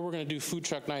 oh, we're going to do food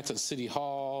truck nights at City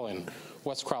Hall and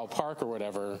West Crowell Park or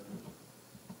whatever.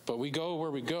 But we go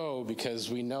where we go because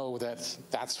we know that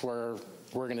that's where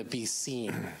we're going to be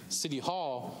seen. City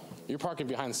Hall, you're parking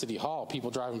behind City Hall. People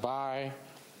driving by,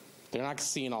 they're not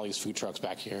seeing all these food trucks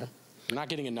back here. You're not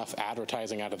getting enough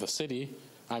advertising out of the city.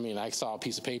 I mean, I saw a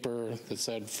piece of paper that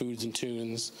said Foods and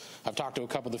Tunes. I've talked to a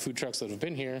couple of the food trucks that have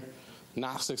been here,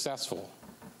 not successful.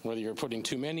 Whether you're putting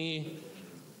too many,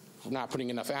 not putting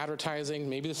enough advertising,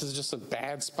 maybe this is just a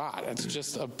bad spot. It's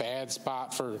just a bad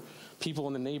spot for people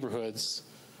in the neighborhoods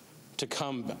to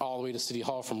come all the way to City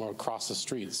Hall from across the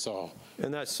street. So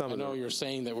and that's some I know you're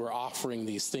saying that we're offering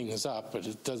these things up, but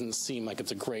it doesn't seem like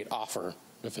it's a great offer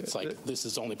if it's like this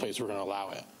is the only place we're going to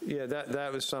allow it. Yeah,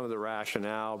 that was some of the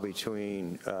rationale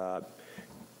between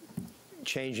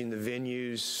changing the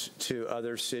venues to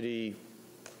other city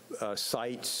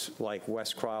sites like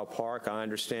West Crowell Park. I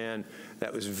understand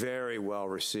that was very well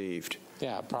received.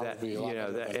 Yeah, probably a lot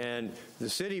better. And the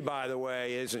city, by the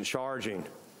way, isn't charging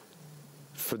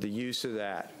for the use of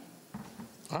that.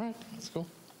 All right, that's cool.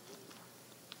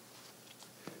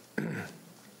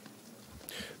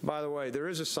 By the way, there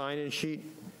is a sign-in sheet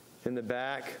in the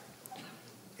back,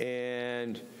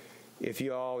 and if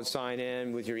you all would sign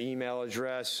in with your email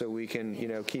address so we can, you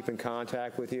know, keep in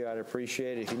contact with you, I'd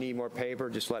appreciate it. If you need more paper,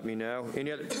 just let me know.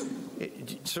 Any other,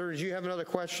 sir, did you have another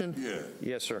question? Yeah.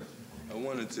 Yes, sir. I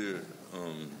wanted to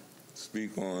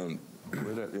speak on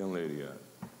where that young lady at.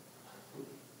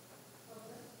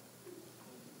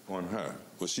 On her,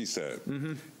 what she said,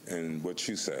 and what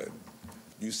you said.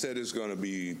 You said it's going to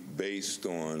be based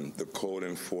on the code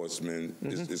enforcement.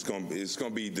 It's going to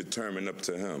be determined up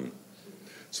to him.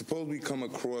 Suppose we come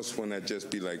across one that just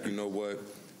be like, you know what,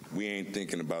 we ain't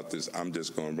thinking about this. I'm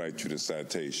just going to write you the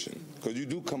citation. Because you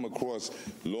do come across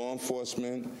law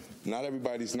enforcement. Not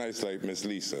everybody's nice like Miss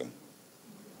Lisa.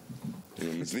 You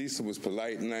know, Miss Lisa was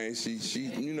polite and nice. She,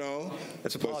 you know.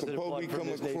 That's a but positive suppose plug for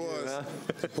Miss Napier, huh?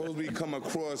 suppose we come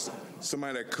across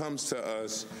somebody that comes to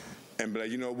us and be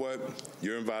like, you know what,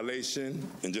 you're in violation,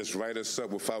 and just write us up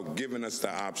without giving us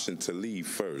the option to leave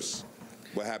first.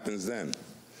 What happens then?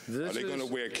 Are they going to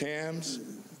wear cams?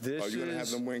 This Are you going to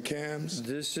have them wearing cams?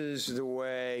 This is the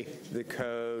way the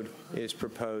code is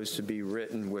proposed to be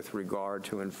written with regard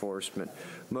to enforcement.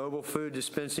 Mobile food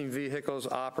dispensing vehicles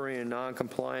operating in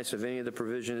non-compliance of any of the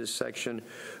provisions of this section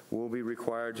will be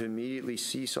required to immediately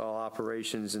cease all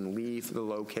operations and leave the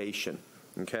location.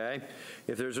 Okay?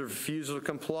 If there's a refusal to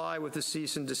comply with the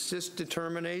cease and desist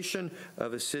determination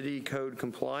of a city code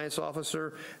compliance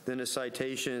officer, then a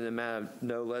citation in the amount of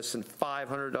no less than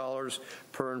 $500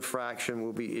 per infraction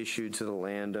will be issued to the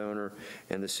landowner,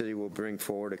 and the city will bring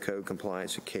forward a code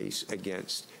compliance case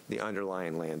against the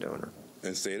underlying landowner.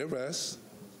 And state arrest.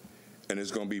 And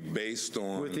it's going to be based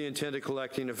on... With the intent of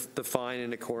collecting the fine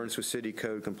in accordance with city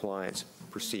code compliance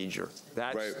procedure.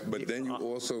 That's right, but then you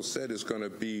also said it's going to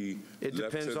be... It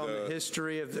depends on the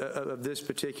history of this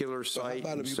particular site. So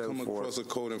how about if you come across a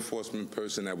code enforcement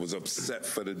person that was upset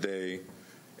for the day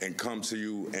and come to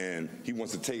you and he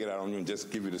wants to take it out on you and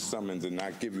just give you the summons and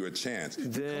not give you a chance?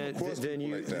 Then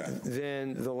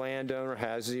the landowner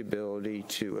has the ability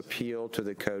to appeal to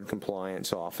the code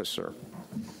compliance officer.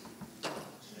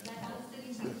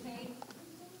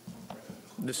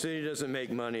 The city doesn't make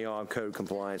money on code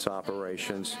compliance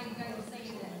operations.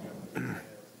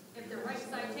 If the right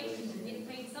citations, you're getting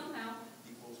paid somehow.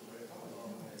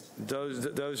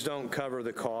 Those don't cover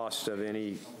the cost of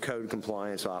any code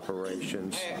compliance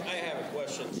operations. I have a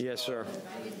question. Yes, sir.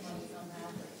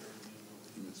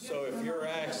 So if you're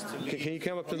asked to leave... Can you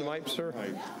come up to the mic, sir?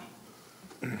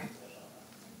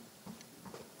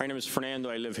 My name is Fernando.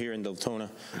 I live here in Deltona.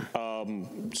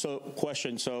 So,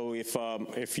 question. So, if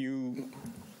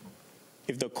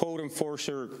the code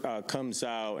enforcer comes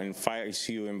out and finds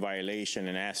you in violation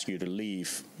and asks you to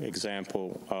leave,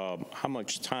 example, how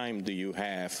much time do you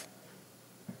have,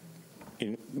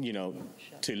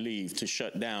 to leave, to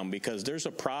shut down? Because there's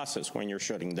a process when you're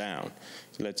shutting down.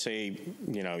 Let's say,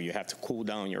 you have to cool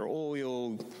down your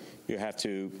oil. You have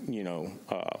to,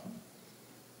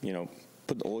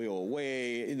 put the oil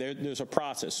away. There's a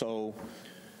process. So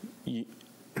the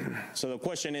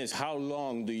question is, how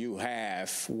long do you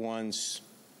have once,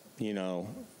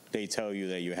 they tell you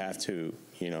that you have to,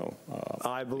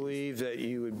 I believe that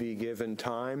you would be given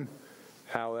time.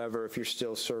 However, if you're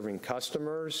still serving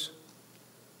customers,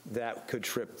 that could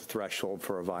trip the threshold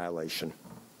for a violation.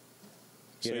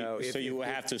 So you will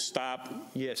have to stop.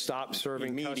 Yeah, stop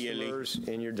serving customers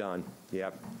and you're done.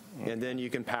 Yep. And then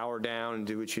you can power down and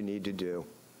do what you need to do.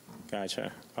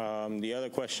 Gotcha. The other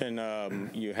question,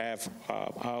 you have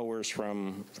hours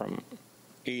from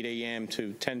 8 a.m.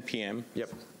 to 10 p.m.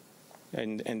 Yep.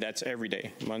 And that's every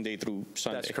day, Monday through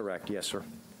Sunday. That's correct. Yes, sir.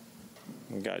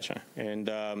 Gotcha. And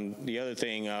the other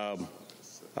thing,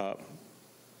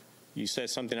 you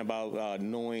said something about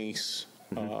noise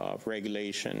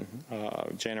regulation,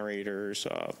 generators.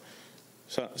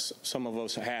 Some of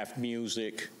us have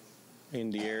music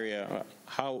in the area.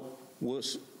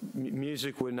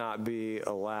 Music would not be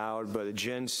allowed, but a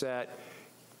gen set,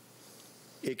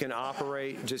 it can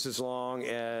operate just as long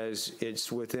as it's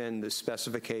within the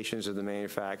specifications of the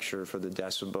manufacturer for the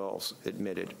decibels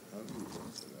admitted.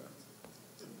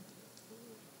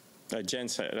 A gen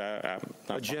set? A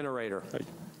generator.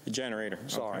 A generator.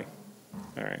 Sorry.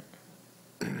 Okay. All right.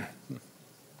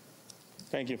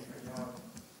 Thank you.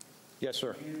 Yes,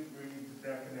 sir. Can you read the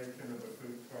definition of a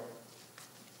food truck?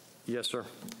 Yes, sir.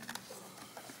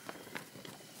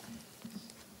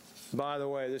 By the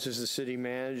way, this is the city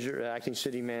manager, acting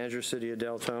city manager, City of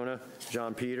Deltona,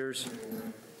 John Peters.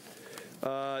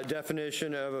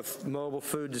 Definition of a mobile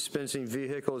food dispensing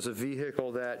vehicle is a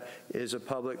vehicle that is a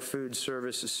public food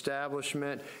service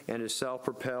establishment and is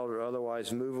self-propelled or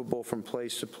otherwise movable from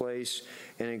place to place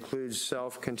and includes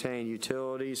self-contained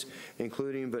utilities,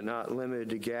 including but not limited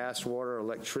to gas, water,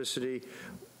 electricity,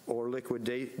 or liquid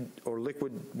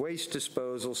waste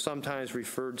disposal, sometimes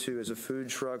referred to as a food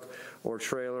truck or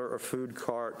trailer or food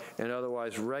cart, and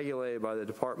otherwise regulated by the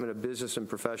Department of Business and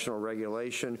Professional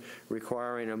Regulation,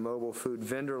 requiring a mobile food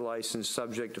vendor license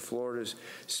subject to Florida's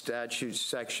statute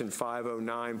section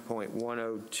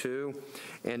 509.102,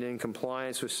 and in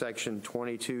compliance with section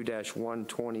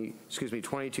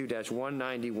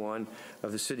 22-191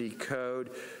 of the City Code.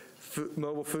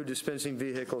 Mobile food dispensing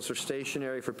vehicles are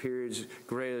stationary for periods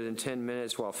greater than 10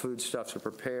 minutes while foodstuffs are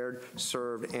prepared,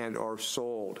 served, and are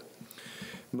sold.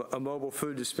 A mobile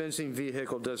food dispensing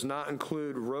vehicle does not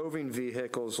include roving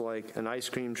vehicles like an ice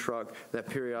cream truck that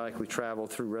periodically travel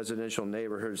through residential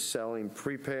neighborhoods selling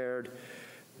pre-prepared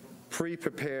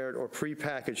or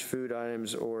prepackaged food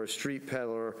items, or a street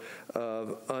peddler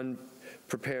of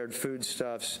unprepared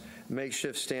foodstuffs.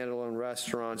 Makeshift standalone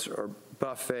restaurants or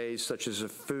buffets such as a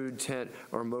food tent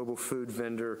or mobile food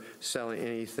vendor selling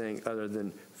anything other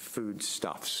than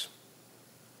foodstuffs.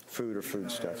 Food or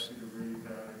foodstuffs. I ask you to read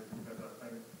that because I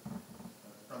think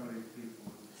some of these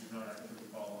people do not actually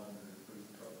fall under the food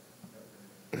truck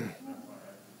definition. That's why I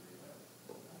asked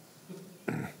you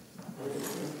to read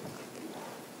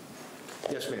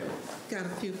that. Yes, ma'am. Got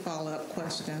a few follow-up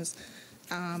questions.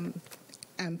 I'm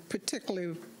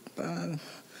particularly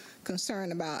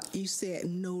concerned about, you said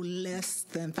no less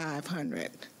than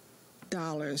 $500.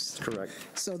 Correct.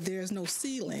 So there's no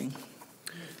ceiling.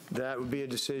 That would be a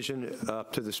decision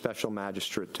up to the special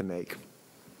magistrate to make.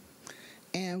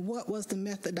 And what was the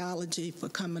methodology for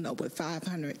coming up with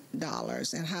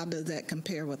 $500, and how does that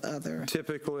compare with other?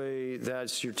 Typically,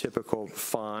 that's your typical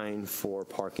fine for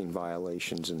parking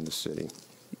violations in the city.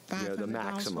 $500 the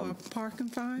maximum. for a parking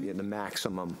fine? Yeah, the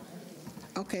maximum.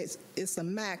 Okay, it's a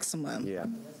maximum. Yeah.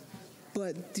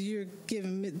 But you're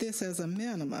giving me this as a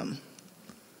minimum.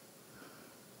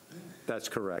 That's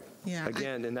correct. Yeah,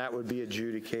 Again, and that would be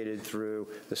adjudicated through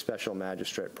the special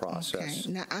magistrate process.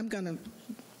 Okay, now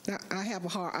I have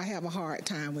a hard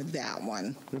time with that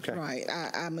one. Okay. Right,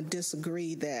 I'm gonna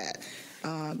disagree that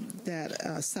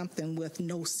something with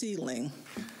no ceiling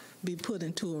be put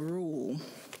into a rule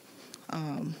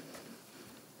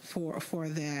for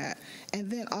that. And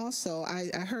then also, I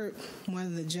heard one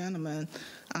of the gentlemen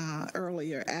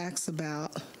earlier ask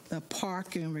about the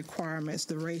parking requirements,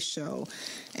 the ratio,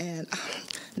 and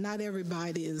not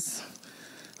everybody is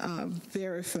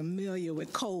very familiar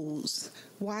with codes.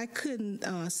 Why couldn't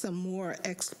some more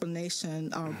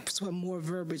explanation or some more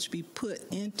verbiage be put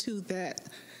into that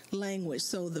language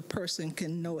so the person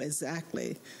can know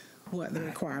exactly what the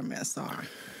requirements are?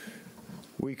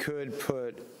 We could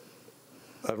put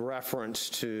a reference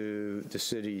to the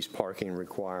city's parking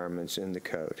requirements in the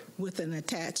code. With an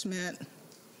attachment?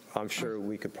 I'm sure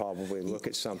we could probably look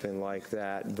at something like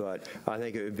that, but I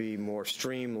think it would be more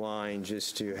streamlined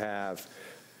just to have,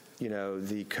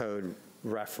 the code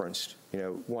referenced,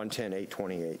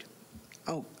 110-828.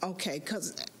 Oh, okay,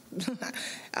 because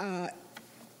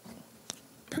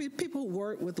people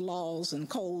work with laws and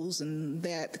codes and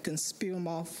that can spew them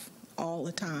off all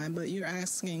the time, but you're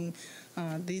asking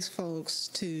these folks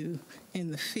to,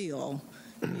 in the field,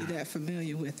 be that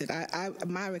familiar with it.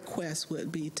 My request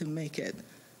would be to make it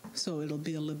so it'll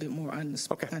be a little bit more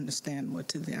understandable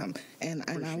to them. And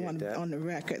I want on the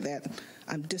record that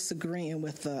I'm disagreeing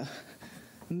with the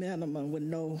minimum with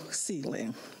no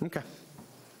ceiling. Okay.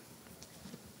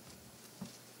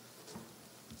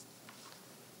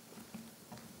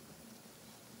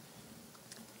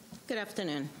 Good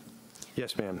afternoon.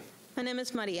 Yes, ma'am. My name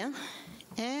is Maria,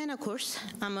 and of course,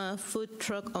 I'm a food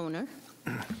truck owner.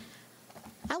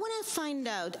 I want to find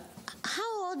out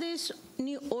how all this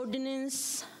new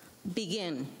ordinance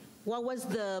began. What was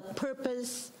the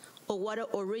purpose or what it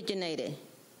originated?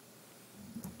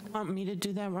 Want me to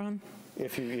do that, Ron?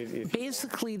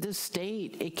 Basically, the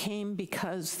state, it came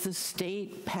because the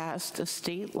state passed a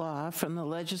state law from the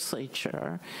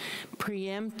legislature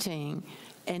preempting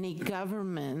any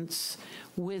governments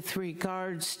with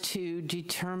regards to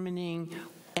determining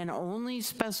and only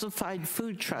specified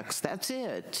food trucks, that's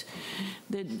it,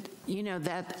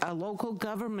 that a local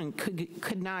government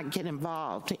could not get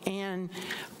involved. And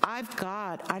I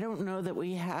don't know that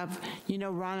we have,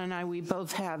 Ron and I, we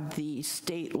both have the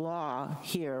state law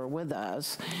here with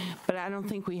us, but I don't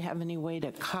think we have any way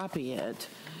to copy it.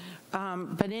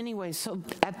 But anyway, so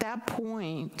at that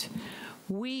point,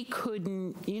 we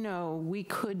couldn't, we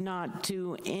could not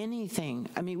do anything.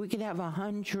 I mean, we could have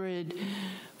 100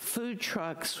 food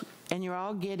trucks and you're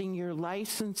all getting your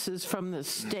licenses from the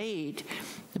state,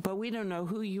 but we don't know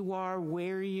who you are,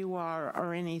 where you are,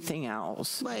 or anything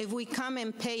else. Well, if we come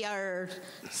and pay our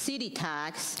city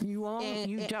tax. You won't,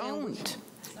 you don't.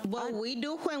 Well, we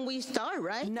do when we start,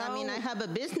 right? No. I mean, I have a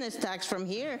business tax from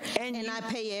here, and I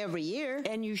pay every year.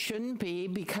 And you shouldn't be,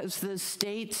 because the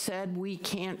state said we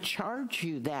can't charge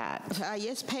you that. I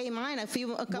just pay mine.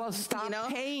 Well, stop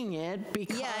paying it,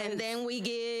 because... Yeah, and then we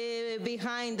get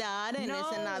behind that, and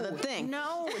it's another thing.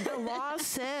 No, the law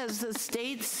says, the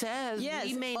state says, yes,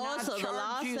 we may not charge you that. Also, the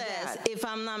law says, if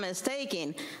I'm not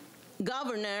mistaken,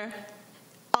 Governor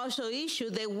also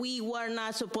issued that we were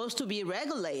not supposed to be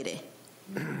regulated.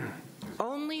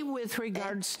 Only with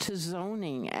regards to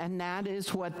zoning, and that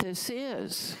is what this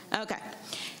is. Okay,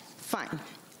 fine.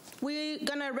 We're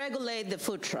gonna regulate the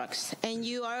food trucks, and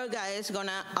you are guys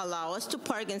gonna allow us to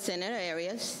park in center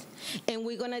areas, and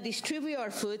we're gonna distribute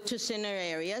our food to center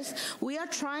areas. We are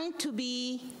trying to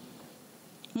be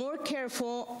more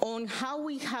careful on how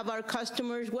we have our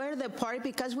customers, where they park,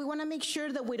 because we wanna make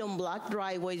sure that we don't block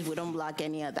driveways, we don't block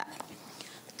any of that.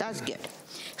 That's good.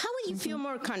 How would you feel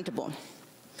more comfortable?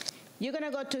 You're gonna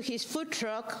go to his food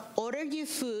truck, order your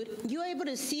food, you're able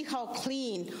to see how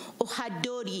clean or how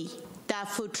dirty that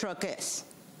food truck is.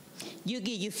 You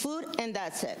get your food and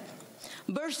that's it.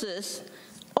 Versus,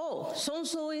 oh,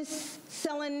 so-and-so is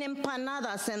selling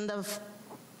empanadas in the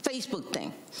Facebook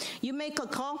thing. You make a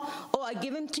call, oh, I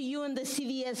give them to you in the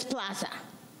CVS Plaza.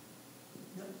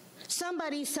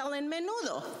 Somebody's selling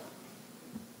menudo.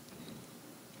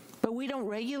 But we don't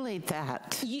regulate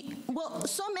that. Well,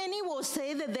 so many will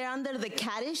say that they're under the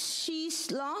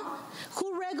cottage law.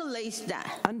 Who regulates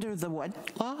that? Under the what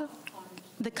law?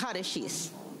 The cottage.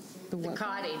 The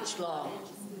cottage law.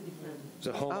 It's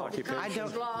a home occupation.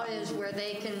 Cottage law is where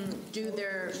they can do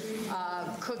their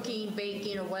cooking,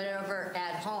 baking, or whatever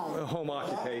at home. A home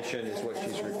occupation is what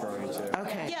she's referring to.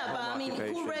 Okay. Yeah, but I mean,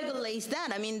 who regulates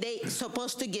that? I mean, they're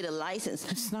supposed to get a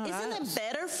license. It's not Isn't us. it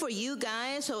better for you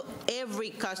guys or every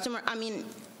customer? I mean,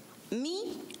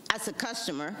 me as a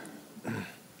customer,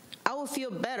 I will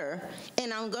feel better,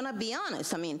 and I'm gonna be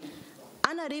honest. I mean,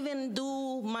 I not even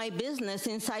do my business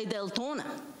inside Deltona.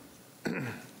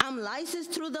 I'm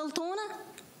licensed through Deltona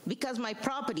because my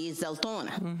property is Deltona.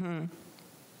 Mm-hmm.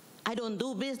 I don't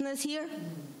do business here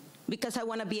because I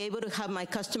want to be able to have my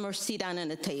customers sit down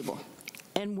at a table.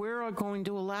 And we're going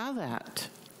to allow that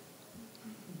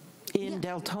in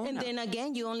Deltona. And then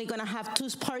again, you're only going to have 2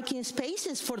 parking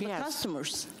spaces for the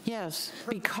customers. Yes,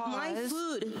 because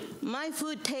my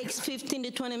food takes 15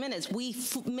 to 20 minutes. We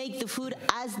make the food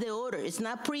as the order. It's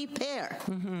not prepared.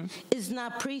 Mm-hmm. It's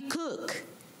not pre-cooked.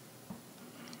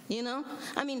 You know?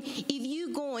 I mean, if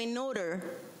you go and order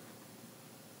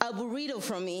a burrito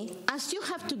from me, I still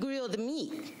have to grill the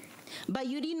meat. But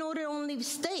you didn't order only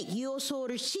steak. You also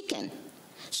order chicken.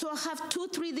 So I have 2,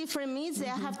 3 different meats that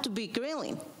I have to be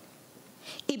grilling.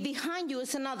 If behind you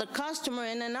is another customer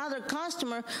and another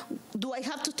customer, do I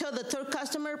have to tell the third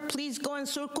customer, please go and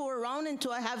circle around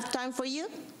until I have time for you?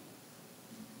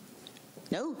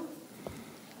 No.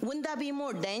 Wouldn't that be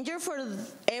more danger for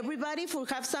everybody, for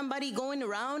have somebody going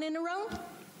around and around?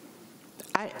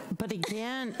 But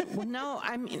again, well, no,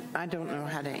 I mean, I don't know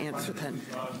how to answer that.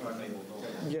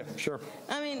 Yeah, sure.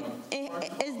 I mean,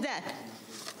 is that?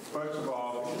 First of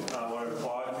all, I want to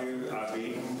applaud you. I've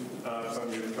eaten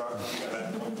from your truck. You've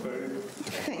had some food.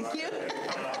 Thank you.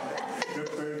 Good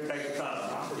food takes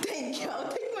time. Thank you.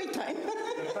 I'll take my time.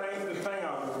 The thing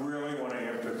I really want to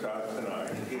emphasize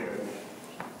tonight is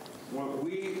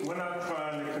we're not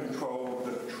trying to control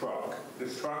the truck.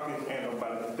 This truck is handled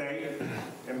by the state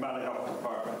and by the health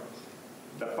department.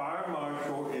 The fire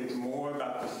marshal is more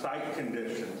about the site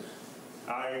conditions,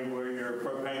 i.e. where your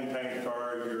propane tanks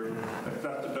are, your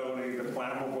accessibility, the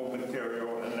flammable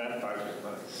material, and that type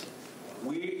of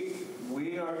thing.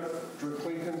 We are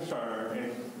strictly concerned,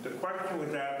 and the question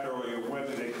was asked earlier, where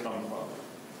did it come from?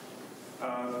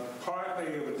 Partly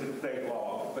it was the state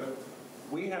law, but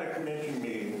we had a commission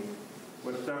meeting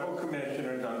with several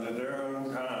commissioners under their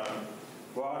own time,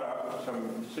 brought up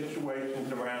some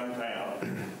situations around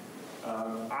town.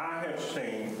 I have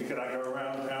seen, because I go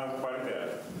around town quite a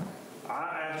bit,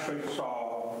 I actually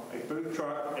saw a food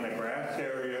truck in a grass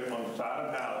area on the side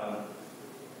of Howland.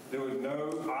 There was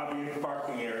no obvious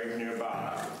parking area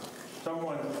nearby.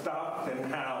 Someone stopped in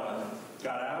Howland,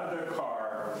 got out of their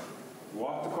car,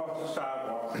 walked across the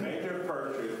sidewalk, made their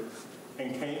purchase,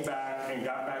 and came back and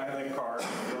got back in their car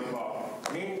and drove off.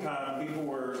 Meantime, people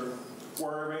were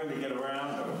swerving to get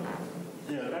around them.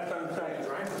 You know, that's unsafe,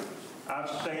 right? I've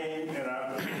seen, and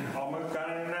I've almost got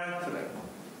in an accident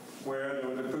where there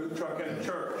was a food truck at a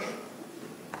church.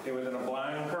 It was in a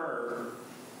blind curve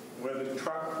where the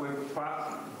truck was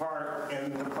parked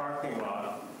in the parking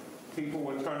lot. People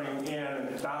were turning in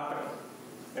and stopping,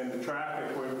 and the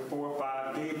traffic was 4 or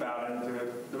 5 deep out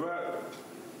into the road.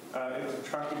 If the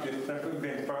truck had just simply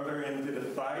been further into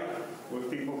the site where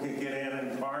people could get in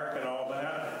and park and all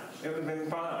that, it would have been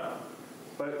fine.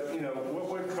 But, you know, what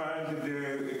we're trying to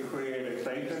do is create a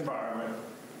safe environment,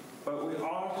 but we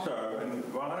also, and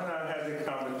Ron and I had this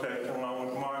conversation along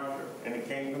with Marcia, and it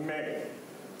came from me.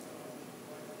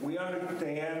 We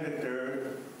understand that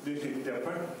this is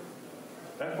different.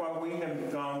 That's why we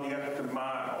have gone the extra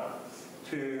mile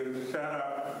to set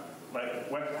up,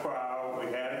 like West Crowd, we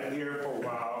had it here for a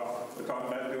while, we're talking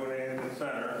about doing it in the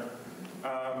center,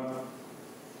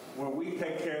 where we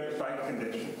take care of the site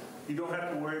conditions. You don't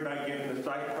have to worry about getting the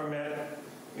site permit.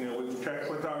 You know, we've checked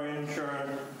with our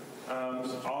insurance.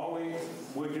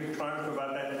 We're just trying to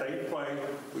provide that safe place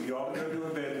where you all go do a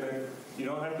business. You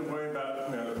don't have to worry about,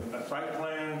 you know, a site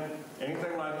plan,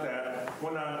 anything like that.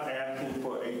 We're not asking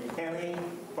for a penny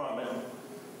from it.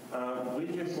 We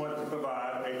just want to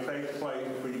provide a safe place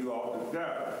for you all to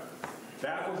go.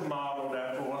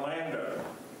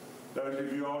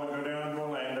 of you all that go down to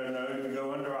Orlando know, you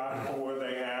go under I-4,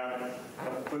 they have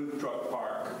a food truck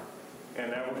park.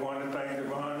 And that was one of the things that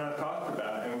Ron and I talked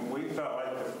about. And we felt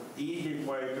like the easiest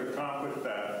way to accomplish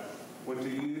that was to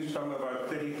use some of our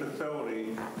city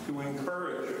facilities to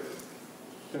encourage it.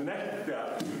 The next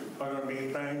steps are going to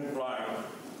be things like,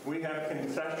 we have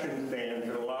concession stands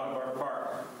at a lot of our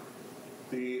parks.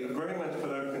 The agreements for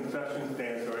those concession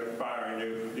stands are expiring.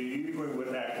 They're usually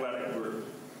with athletic groups.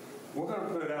 We're going to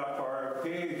put it out for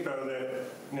RFP so that,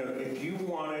 if you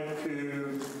wanted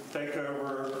to take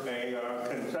over a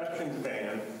concession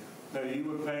stand, you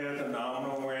would pay us a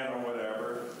nominal rent or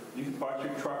whatever. You can park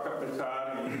your truck up the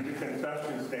side and use the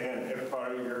concession stand as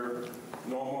part of your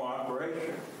normal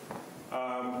operation.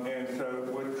 And so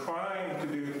we're trying to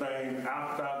do things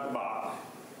outside the box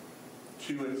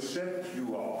to assist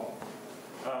you all.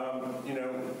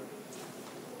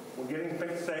 We're getting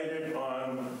fixated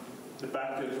on the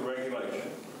fact that it's a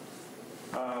regulation.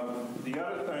 The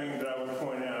other thing that I would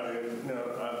point out is,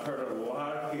 I've heard a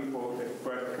lot of people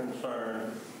express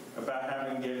concern about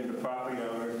having given the property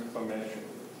owners permission.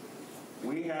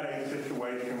 We had a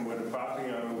situation where the property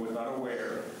owner was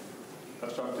unaware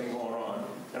of something going on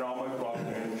and almost lost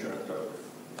their insurance over.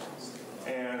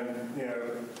 And,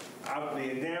 the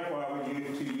example I would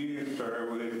use, sir,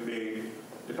 would be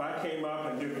if I came up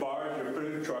and just borrowed your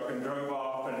food truck and drove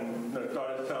off and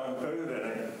started selling food in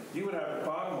it, you would have a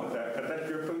problem with that because that's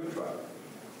your food truck.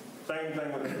 Same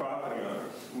thing with the property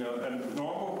owners. And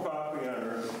normal property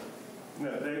owners,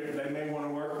 they may want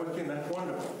to work with you, and that's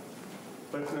wonderful.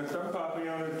 But some property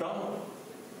owners don't.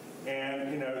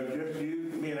 And, just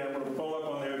you being able to pull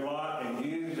up on their lot and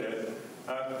use it,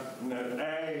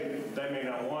 A, they may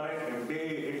not want it, and B,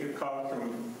 it could cause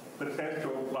some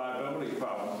potential liability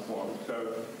problems for them.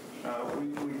 So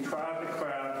we tried to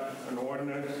craft an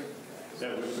ordinance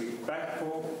that was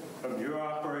respectful of your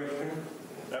operation.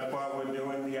 That's why we're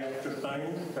doing the extra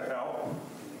things to help.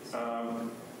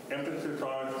 Emphasis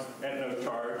on at no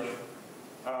charge.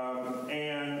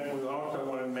 And we also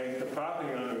want to make the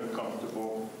property owners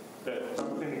comfortable that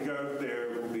something that goes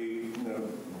there will be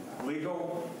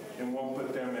legal and won't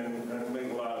put them in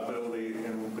legal liability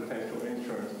and potential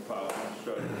insurance problems.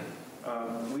 So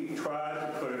we tried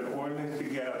to put an ordinance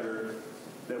together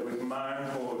that was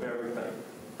mindful of everything.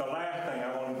 The last thing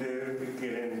I want to do is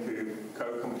get into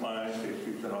code compliance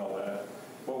issues and all that.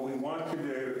 What we want to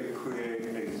do is create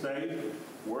a safe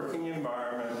working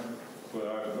environment for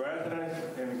our residents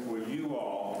and for you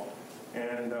all.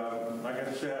 And like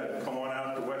I said, come on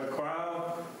out to West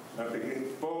Crowd. If it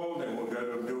gets full, then we'll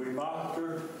go to Dewey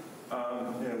Foster.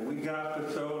 We got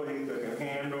facilities that can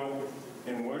handle,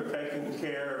 and we're taking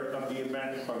care of the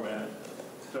events permit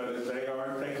so that they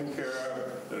are taken care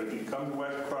of. So if you come to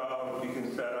West Crowd, you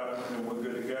can set up and we're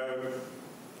good to go.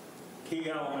 Key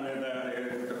element of that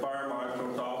is the fire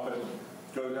marshal's office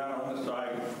goes out on the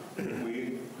site.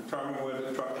 We determine where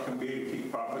the trucks can be to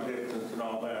keep proper distance and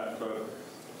all that. So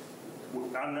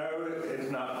I know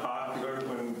it's not popular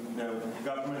when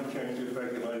government changes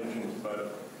regulations,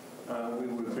 but we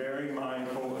were very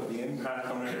mindful of the impact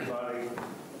on everybody,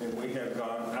 and we have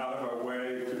gone out of our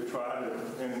way to try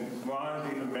to, and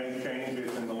Ron's even made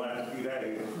changes in the last few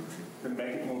days to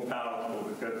make it more palatable,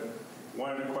 because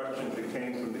one of the questions that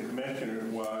came from the commissioners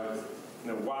was,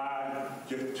 why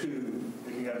just 2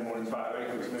 if you had more than 5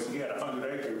 acres? And if you had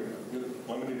 100 acres, you're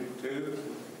limited to 2.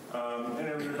 And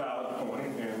it was a valid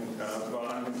point, and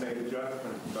Ron has made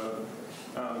adjustments. So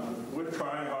we're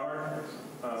trying hard.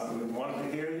 We want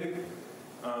to hear you,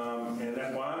 and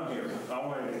that's why I'm here. I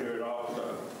wanted to hear it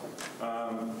also.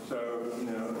 So,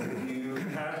 if you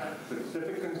have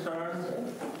specific concerns,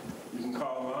 you can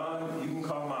call Ron, you can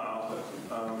call my office.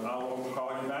 I will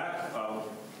call you back. I'll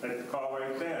take the call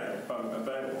right then if I'm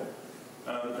available.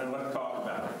 And let's talk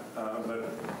about it.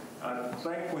 But I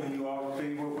think when you all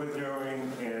see what we're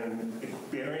doing and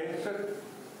experience it,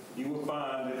 you will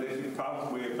find that this is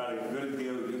probably about as good a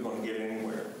deal as you're going to get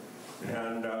anywhere.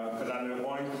 And because I know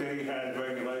Orange City has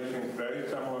regulations very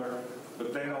similar,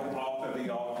 but they don't offer the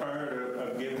alternative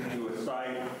of giving you a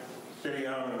site,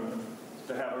 city-owned,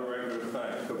 to have a regular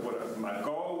thing. So what my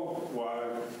goal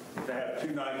was to have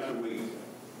 2 nights a week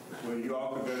where you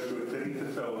all could go to a city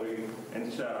facility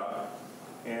and set up.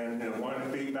 And one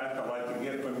of the feedback I'd like to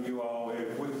get from you all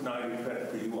is which night is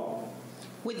best for you all.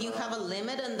 Would you have a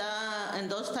limit on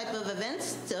those type of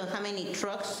events? To how many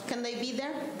trucks can they be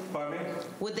there? Pardon me?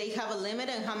 Would they have a limit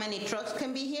on how many trucks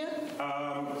can be here?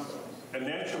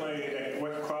 Initially, at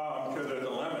West Crowd, I'm sure there's a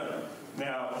limit.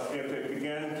 Now, if it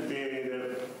begins to be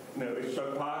that it's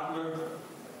so popular,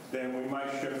 then we might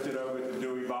shift it over to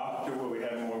Dewey Foster where we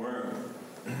have more room.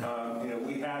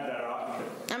 We had that option.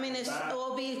 I mean,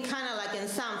 be kind of like in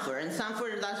Sanford. In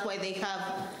Sanford, that's why they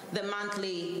have the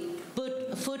monthly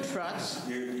food trucks.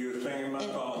 You're saying my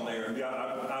phone there. Yeah,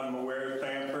 I'm aware of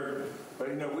Sanford, but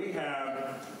you know, we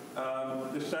have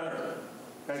the center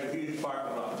has a huge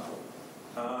parking lot.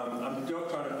 I'm still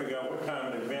trying to figure out what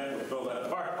kind of event will fill that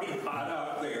parking lot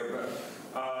out there,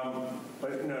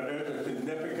 but you know, there's a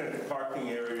significant parking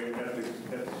area at the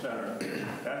center.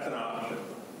 That's an option.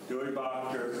 Dewey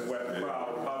Boxer, West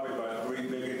Crowd, probably my 3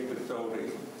 biggest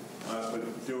facilities for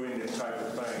doing this type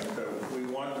of thing. So we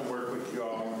want to work with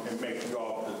y'all and make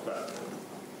y'all successful.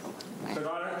 Because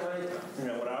honestly, you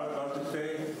know, what I would love to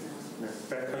see,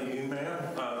 especially you, ma'am,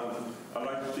 I'd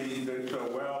like to see you do so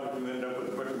well that you end up with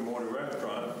a brick-and-mortar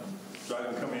restaurant so I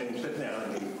can come in and sit down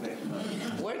and eat next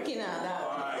time. Working on that.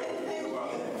 All right.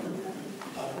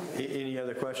 Any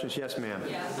other questions? Yes, ma'am.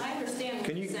 Yeah, I understand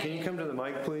what you're saying. Can you come to the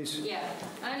mic, please? Yeah,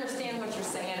 I understand what you're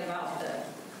saying about the,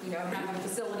 you know, having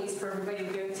facilities for everybody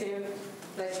to go to,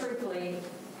 but truthfully,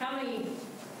 how many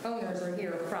owners are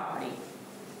here of property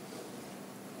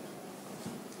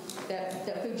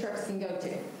that food trucks can go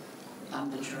to? I'm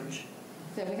the church.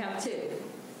 So we have 2.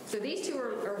 So these 2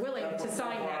 are willing to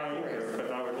sign that for us.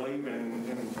 Because I was leaving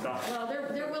and stuff. Well,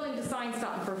 they're willing to sign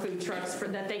something for food trucks for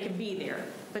that they can be there.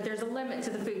 But there's a limit to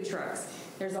the food trucks.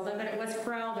 There's a limit at West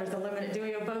Corral. There's a limit at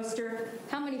Dewey Boaster.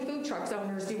 How many food trucks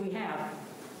owners do we have?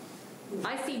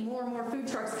 I see more and more food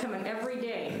trucks coming every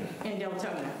day in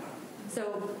Deltona.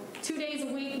 So 2 days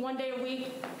a week, 1 day a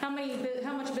week, how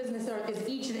much business is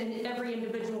each and every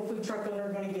individual food truck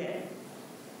owner going to get?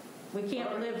 We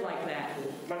can't live like that.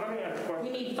 But let me ask a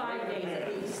question. We need 5 days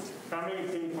at least. How many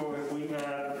people, if we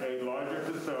had a larger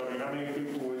facility, how many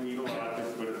people would utilize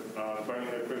it with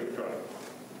bringing their food truck?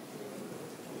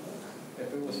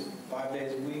 If it was 5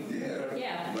 days a week?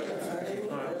 Yeah.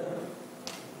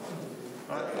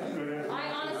 I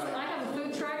have a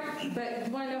food truck, but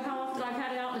you want to know how often I've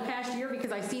had it out in the past year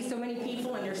because I see so many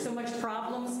people and there's so much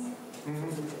problems?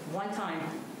 One time.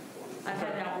 I've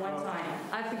had it out one time.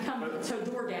 I've become so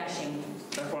door dashing.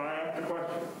 That's why I asked the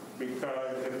question,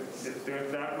 because if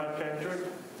there's that much interest,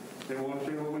 then we'll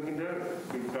see what we can do.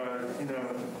 Because, you know,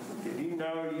 if you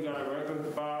know you got a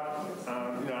regular spot,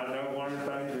 you know, I know one of the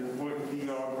things that's important to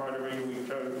you all, part of the reason we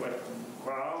chose West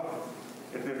Crowd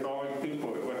is there's always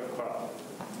people at West Crowd.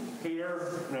 Here,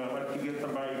 you know, unless you get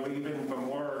somebody leaving from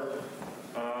work,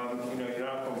 you know, you're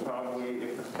not going to probably,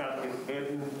 if the stuff is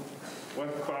hidden,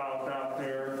 West Crowd's out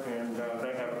there, and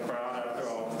they have a crowd out there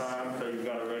all the time, so you've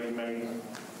got a ready-made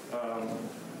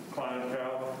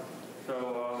clientele.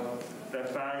 So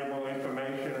that's valuable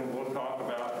information, and we'll talk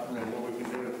about, you know, what we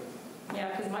can do. Yeah,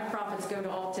 because my profits go to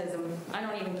autism. I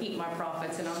don't even keep my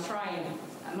profits, and I'm trying.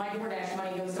 My DoorDash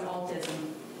money goes to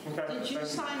autism. Okay. Did you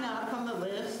sign up on the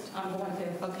list? I'm going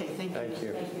to. Okay, thank you. Thank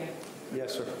you. Thank you.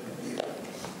 Yes, sir.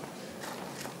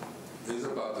 It's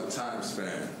about the time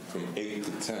span from 8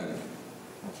 to 10.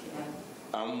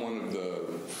 I'm one of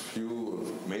the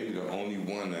few, maybe the only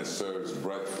one that serves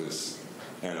breakfast.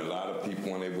 And a lot of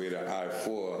people on their way to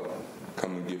I-4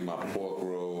 come and get my pork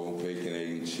roll, bacon, egg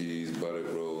and cheese, buttered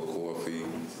roll, coffee.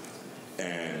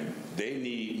 And they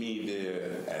need me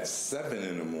there at 7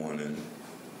 in the morning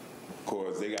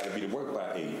because they got to be to work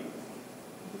by 8.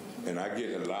 And I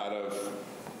get a lot of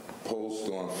posts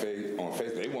on Facebook.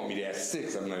 They want me there at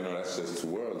 6. I'm like, no, that's just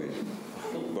too early.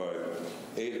 But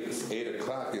 8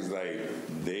 o'clock is like,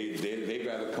 they'd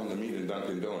rather come to me than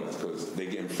Dunkin' Donuts because they're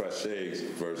getting fresh eggs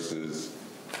versus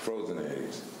frozen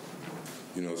eggs.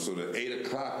 You know, so the 8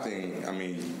 o'clock thing, I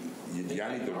mean,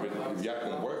 y'all need to, if y'all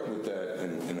can work with that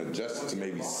and adjust it to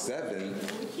maybe 7,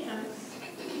 you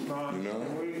know?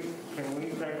 Can we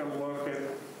take a look at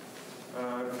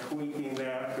tweaking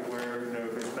that to where, you know,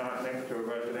 if it's not next to a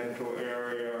residential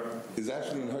area? It's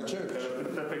actually in her church. At a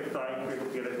specific site, we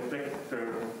could get a 6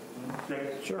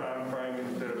 time frame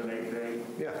instead of an 8 day.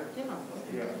 Yeah.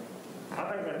 Yeah.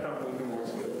 I think that's something we can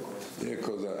work with. Yeah,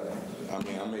 because I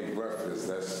mean, I make breakfast.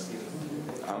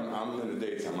 I'm in the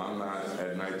daytime. I'm not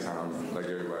at nighttime like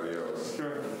everybody else.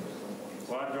 Sure.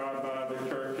 Well, I drive by the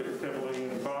church at Tivoli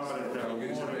and Providence every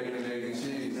Get your morning. bacon, egg, and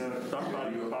cheese. You know,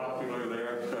 somebody's popular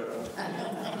there, so.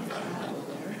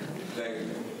 Thank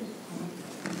you.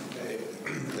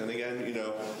 And again, you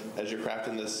know, as you're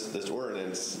crafting this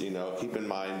ordinance, you know, keep in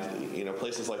mind, you know,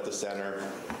 places like the center,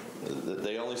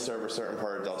 they only serve a certain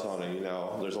part of Deltona. You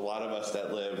know, there's a lot of us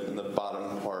that live in the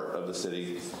bottom part of the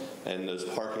city, and those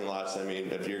parking lots. I mean,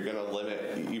 if you're going to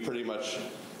limit, you pretty much.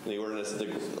 The ordinance,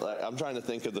 I'm trying to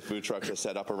think of the food trucks that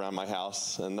set up around my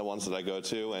house and the ones that I go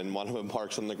to, and one of them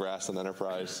parks in the grass in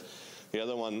Enterprise. The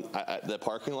other one, the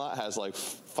parking lot has like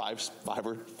five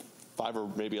or 5 or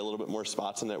maybe a little bit more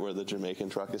spots in it where the Jamaican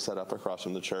truck is set up across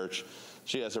from the church.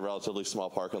 She has a relatively small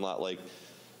parking lot. Like,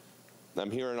 I'm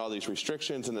hearing all these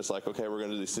restrictions, and it's like, okay, we're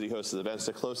going to do these city-hosted events.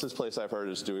 The closest place I've heard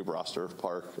is Dewey Broster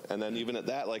Park. And then even at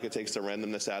that, like, it takes the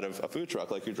randomness out of a food truck.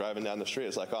 Like, you're driving down the street,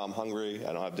 it's like, oh, I'm hungry,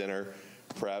 I don't have dinner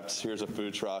prepped, here's a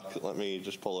food truck, let me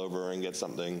just pull over and get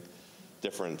something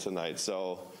different tonight.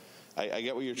 So I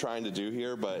get what you're trying to do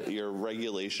here, but your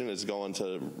regulation is going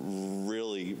to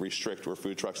really restrict where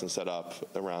food trucks can set up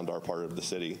around our part of the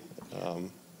city.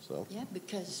 Yeah,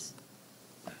 because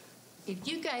if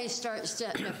you guys start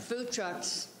setting up food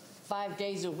trucks 5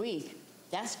 days a week,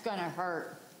 that's going to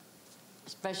hurt,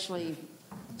 especially,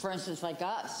 for instance, like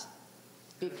us,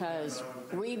 because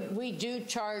we do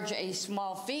charge a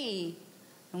small fee,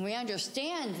 and we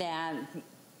understand that,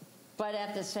 but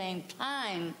at the same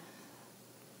time,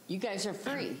 you guys are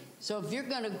free. So if you're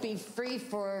going to be free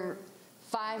for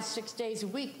 5, 6 days a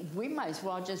week, we might as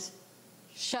well just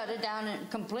shut it down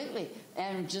completely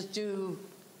and just do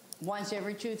once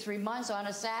every 2-3 months on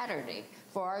a Saturday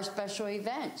for our special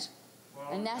events.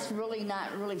 And that's really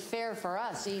not really fair for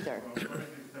us either. Well, why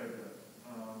did you say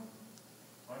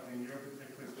that? In your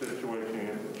particular situation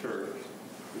at the church,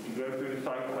 if you go through the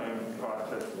site plan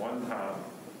process one time,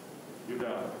 you're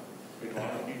done. As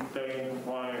long as you stay in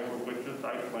compliance with what your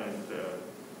site plan says,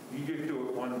 you just do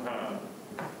it one time.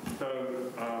 So,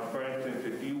 for instance,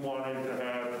 if you wanted to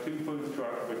have 2 food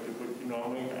trucks, which is what you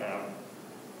normally have,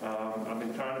 I've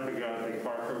been trying to figure out if they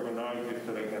park overnight just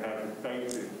so they can have the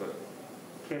spaces, but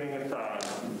kidding aside,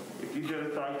 if you did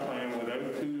a site plan where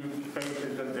those 2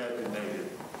 spaces are designated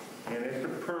and it's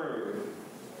approved,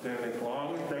 then as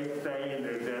long as they stay in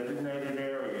their designated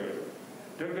areas,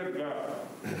 they're good to go.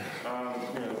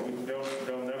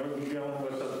 They'll never be dealing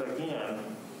with us again.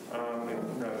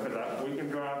 Because we can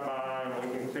drive by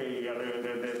and we can see other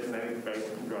designated space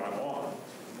and drive on.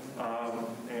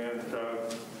 And so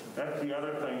that's the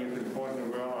other thing is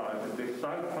important to realize that the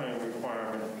site plan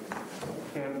requirement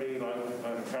can be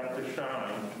like have to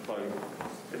shine. Like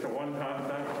it's a one-time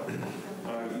thing.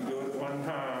 You do it one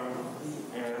time,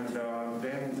 and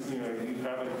then you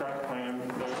have a site plan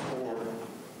for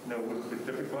with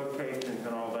specific locations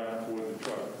and all that for the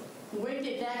truck. When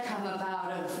did that come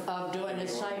about of doing a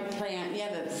site plan?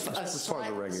 Yeah, It's part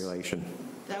of the regulation.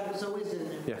 That was always in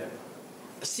there. Yeah.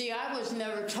 See, I was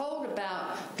never told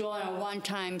about doing a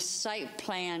one-time site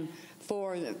plan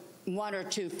for 1 or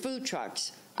 2 food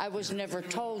trucks. I was never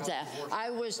told that. I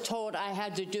was told I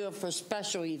had to do it for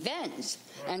special events,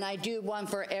 and I do one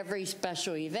for every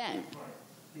special event.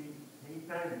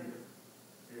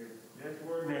 This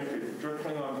ordinance is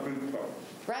strictly on food trucks.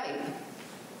 Right.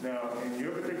 Now, in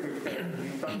your particular case,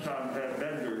 you sometimes have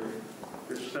vendors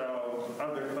that sell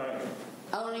other things.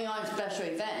 Only on special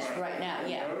events right now,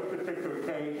 yeah. In those particular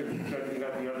cases, because you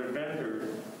got the other vendors,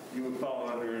 you would fall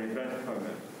under an event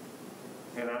permit.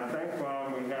 And I think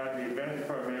we have the event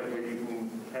permit where you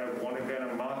can have 1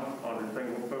 event a month on a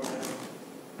single permit.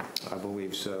 I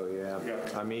believe so,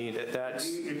 yeah. I mean, that's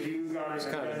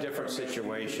kind of a different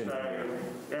situation.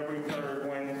 Every 3rd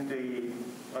Wednesday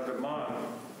of the month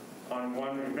on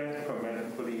 1 event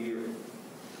permit for the year.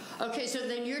 Okay, so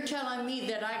then you're telling me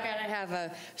that I got to have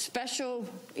a special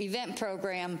event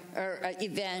program or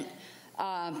event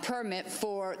permit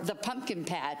for the pumpkin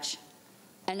patch,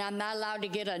 and I'm not allowed to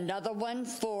get another one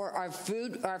for our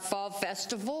fall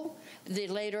festival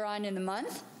later on in the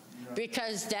month?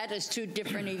 Because that is 2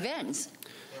 different events.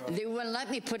 They wouldn't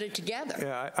let me put it together.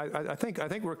 Yeah, I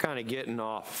think we're kind of getting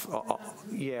off.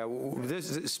 Yeah,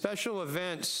 this special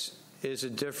events is a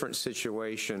different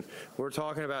situation. We're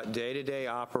talking about day-to-day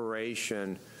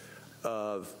operation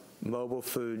of mobile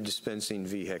food dispensing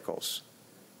vehicles.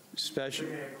 Special.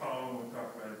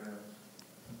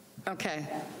 Okay.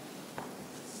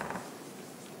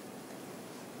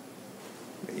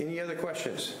 Any other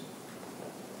questions?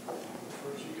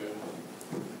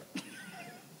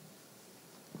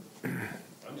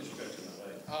 I'm just stretching my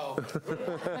leg. Oh.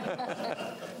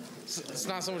 It's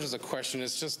not so much as a question,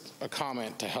 it's just a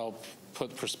comment to help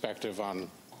put perspective on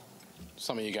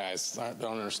some of you guys. I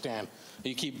don't understand.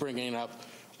 You keep bringing up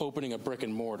opening a brick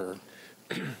and mortar.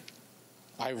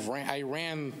 I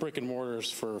ran brick and mortars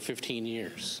for 15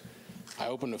 years. I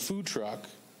opened a food truck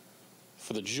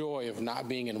for the joy of not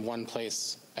being in one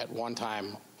place at one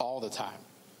time all the time,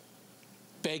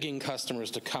 begging customers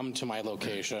to come to my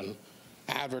location,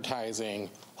 advertising,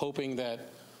 hoping that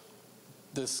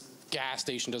this gas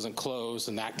station doesn't close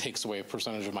and that takes away a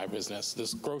percentage of my business.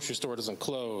 This grocery store doesn't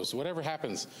close. Whatever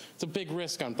happens, it's a big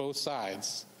risk on both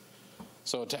sides.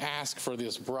 So to ask for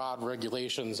these broad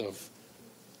regulations of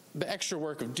the extra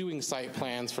work of doing site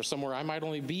plans for somewhere I might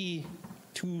only be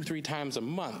 2-3 times a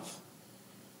month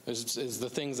is the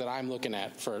things that I'm looking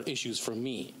at for issues for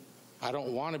me. I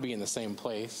don't want to be in the same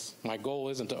place. My goal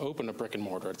isn't to open a brick and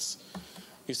mortar.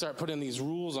 You start putting these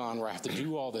rules on where I have to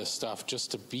do all this stuff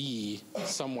just to be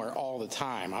somewhere all the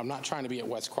time. I'm not trying to be at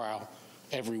West Crowell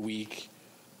every week,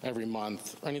 every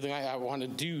month, or anything. I want to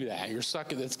do that.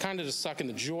 It's kind of just sucking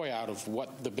the joy out of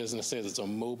what the business is. It's a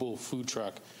mobile food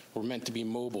truck. We're meant to be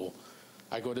mobile.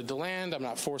 I go to DeLand. I'm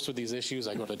not forced with these issues.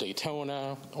 I go to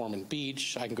Daytona, Ormond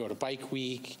Beach. I can go to Bike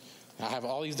Week. I have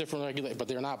all these different regulations, but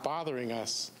they're not bothering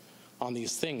us on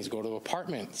these things. Go to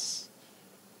apartments.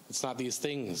 It's not these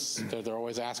things. They're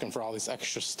always asking for all this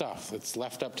extra stuff. It's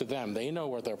left up to them. They know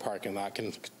where their parking lot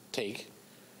can take.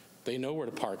 They know where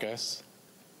to park us.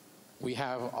 We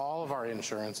have all of our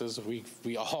insurances.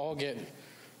 We all get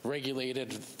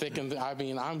regulated thick and I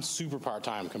mean, I'm super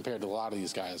part-time compared to a lot of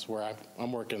these guys where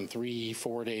I'm working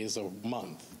 3-4 days a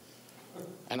month.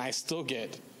 And I still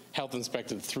get health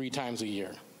inspected 3 times a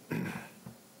year.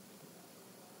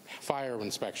 Fire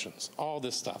inspections, all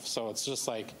this stuff. So it's just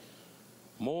like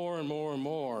more and more and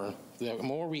more. The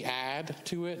more we add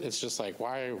to it, it's just like,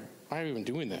 why are we even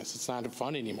doing this? It's not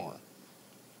fun anymore.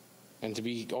 And to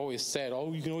be always said,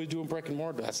 oh, you can always do a brick and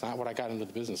mortar, that's not what I got into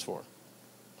the business for.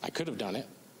 I could have done it,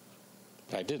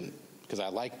 but I didn't, because I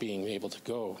like being able to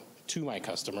go to my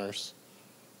customers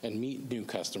and meet new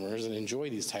customers and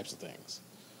enjoy these types of things.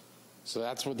 So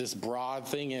that's what this broad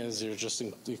thing is. You're just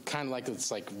kind of like it's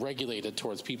like regulated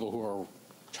towards people who are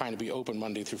trying to be open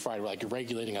Monday through Friday. Like you're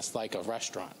regulating us like a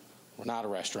restaurant. We're not a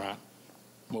restaurant.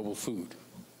 Mobile food.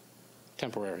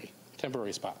 Temporary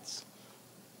spots.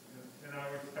 And I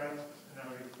respect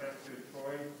your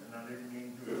choice, and I didn't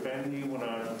mean to offend you when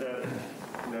I said,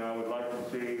 I would like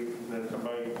to see that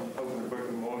somebody open a brick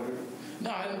and mortar.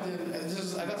 No,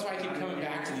 that's why I keep coming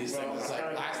back to these things. It's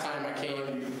like last time I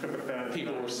came,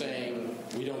 people were saying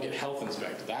we don't get health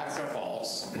inspected. That's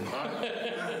false. You know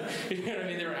what I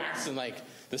mean? They were acting like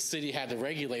the city had to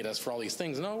regulate us for all these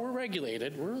things. No, we're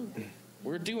regulated.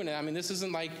 We're doing it. I mean, this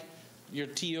isn't like your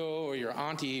TO or your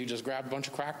auntie who just grabbed a bunch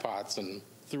of crackpots and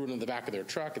threw it in the back of their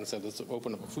truck and said, let's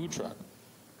open up a food truck.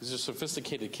 These are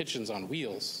sophisticated kitchens on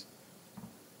wheels.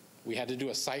 We had to do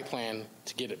a site plan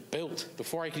to get it built.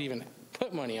 Before I could even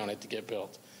put money on it to get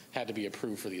built, had to be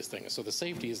approved for these things. So the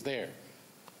safety is there.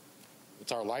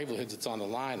 It's our livelihoods, it's on the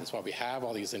line. That's why we have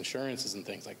all these insurances and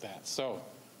things like that. So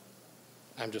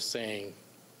I'm just saying,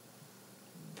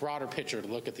 broader picture to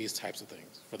look at these types of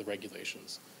things for the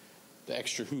regulations. The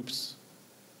extra hoops,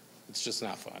 it's just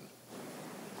not fun.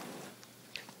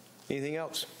 Anything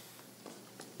else?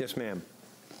 Yes, ma'am.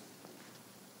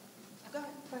 Go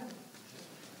ahead.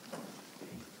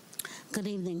 Good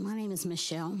evening. My name is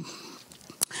Michelle.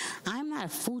 I'm not a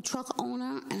food truck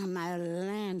owner, and I'm not a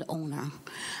landowner.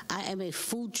 I am a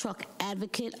food truck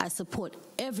advocate. I support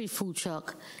every food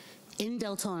truck in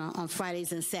Deltona on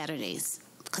Fridays and Saturdays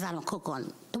because I don't cook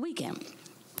on the weekend.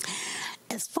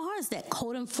 As far as that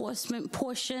code enforcement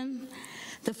portion,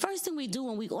 the first thing we do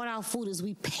when we order our food is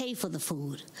we pay for the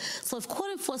food. So if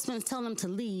code enforcement is telling them to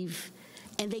leave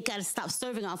and they got to stop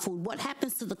serving our food, what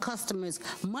happens to the customers'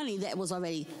 money that was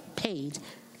already paid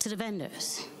to the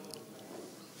vendors?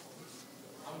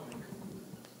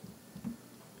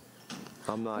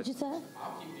 I'm not. What you said?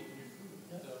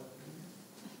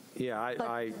 Yeah,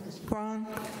 Ron?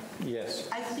 Yes.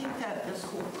 I think that this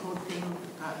whole code thing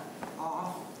got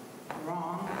off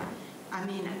wrong. I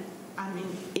mean,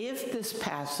 if this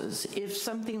passes, if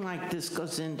something like this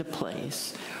goes into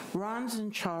place, Ron's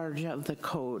in charge of the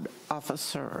code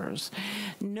officers.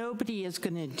 Nobody is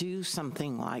going to do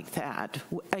something like that.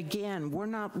 Again, we're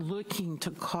not looking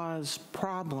to cause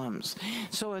problems.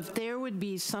 So if there would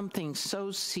be something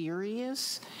so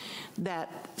serious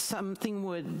that something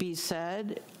would be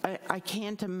said, I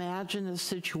can't imagine a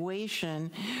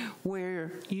situation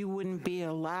where you wouldn't be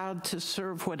allowed to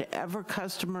serve whatever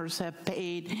customers have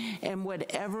paid and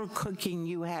whatever cooking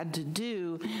you had to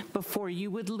do before you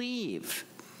would leave.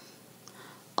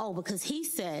 Oh, because he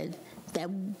said that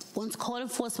once code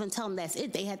enforcement tell them that's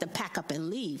it, they had to pack up and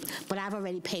leave. But I've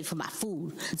already paid for my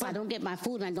food. So I don't get my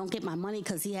food and I don't get my money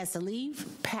because he has to leave?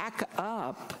 Pack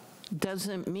up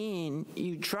doesn't mean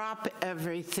you drop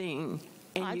everything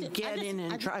and you get in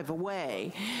and drive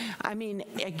away. I mean,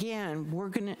 again,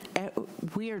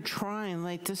 we are trying,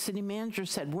 like the city manager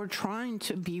said, we're trying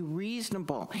to be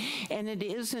reasonable. And it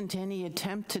isn't any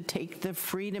attempt to take the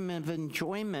freedom of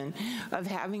enjoyment of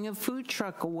having a food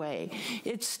truck away.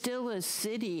 It's still a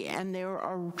city and there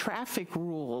are traffic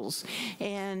rules.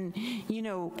 And,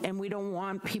 and we don't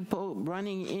want people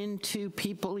running into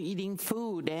people eating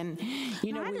food. And, I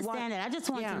understand that. I just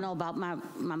want to know about my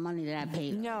money that I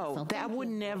paid. No, that would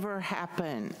never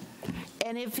happen.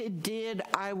 And if it did,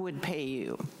 I would pay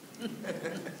you.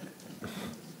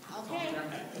 Okay.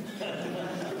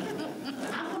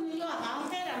 I'm from New York. I don't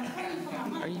pay that. I'm paying for my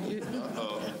money.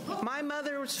 My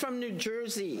mother was from New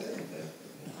Jersey.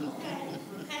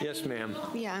 Yes, ma'am.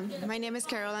 Yeah, my name is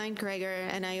Caroline Krager,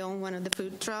 and I own one of the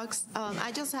food trucks.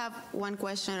 I just have one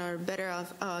question, or better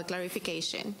of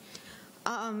clarification.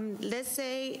 Let's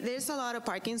say there's a lot of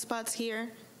parking spots here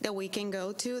that we can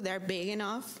go to. They're big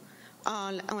enough.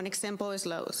 One example is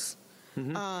Lowe's.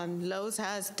 Lowe's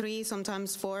has 3,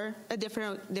 sometimes 4, at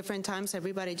different times.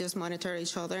 Everybody just monitor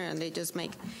each other, and they just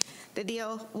make the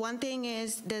deal. One thing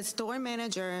is the store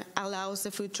manager allows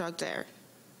the food truck there,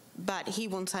 but he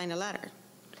won't sign a letter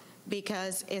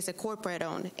because it's a corporate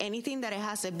owned. Anything that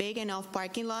has a big enough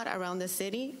parking lot around the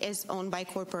city is owned by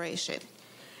corporation.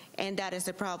 And that is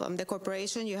the problem. The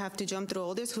corporation, you have to jump through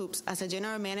all these hoops. As a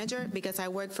general manager, because I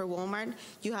work for Walmart,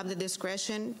 you have the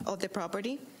discretion of the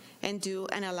property and do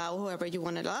and allow whoever you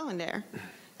want to allow in there,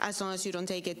 as long as you don't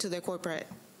take it to the corporate.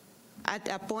 At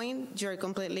that point, you're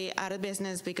completely out of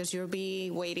business because you'll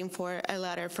be waiting for a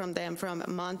letter from them from a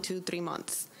month to 3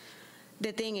 months.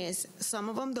 The thing is, some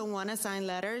of them don't want to sign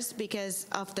letters because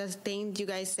of the thing you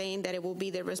guys saying that it will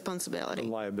be their responsibility.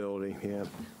 Liability, yeah.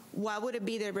 Why would it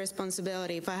be their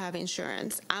responsibility if I have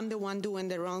insurance? I'm the one doing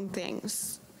the wrong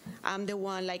things. I'm the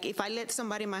one, like, if I let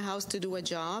somebody in my house to do a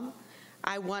job,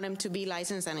 I want them to be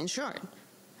licensed and insured.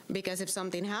 Because if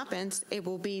something happens, it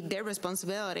will be their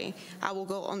responsibility. I will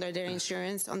go under their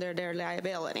insurance, under their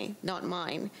liability, not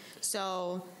mine.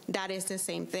 So that is the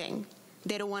same thing.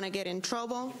 They don't want to get in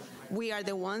trouble. We are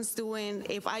the ones doing,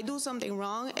 if I do something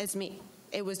wrong, it's me.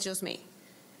 It was just me.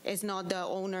 It's not the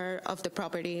owner of the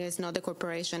property. It's not the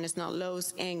corporation. It's not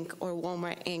Lowe's Inc. or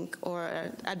Walmart Inc. or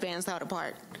Advanced Auto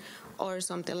Part or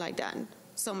something like that.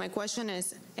 So my question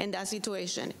is, in that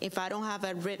situation, if I don't have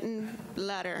a written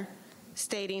letter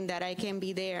stating that I can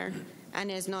be there and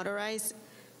it's notarized,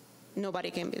 nobody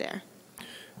can be there.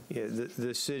 Yeah,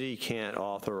 the city can't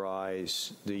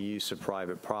authorize the use of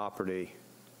private property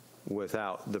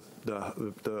without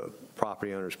the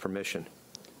property owner's permission.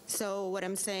 So what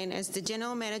I'm saying is the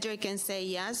general manager can say,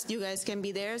 yes, you guys can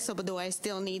be there, so do I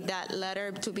still need that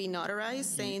letter to be notarized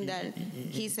saying that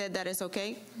he said that it's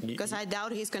okay? Because I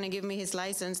doubt he's going to give me his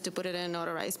license to put it in a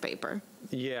notarized paper.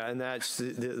 Yeah, and that's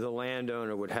the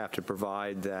landowner would have to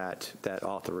provide that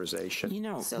authorization. You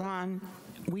know, Ron,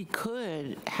 we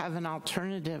could have an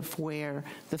alternative where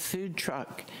the food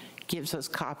truck gives us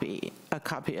a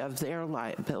copy of their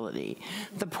liability.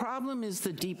 The problem is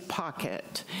the deep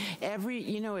pocket.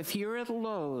 If you're at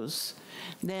Lowe's,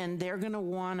 then they're going to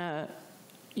want to,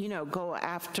 go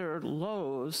after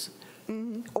Lowe's.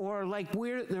 Or like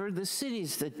the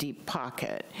city's the deep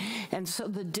pocket. And so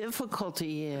the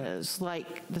difficulty is,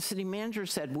 like the city manager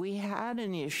said, we had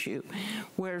an issue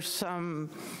where some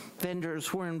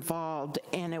vendors were involved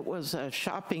and it was a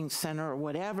shopping center or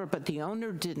whatever, but the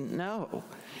owner didn't know.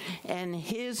 And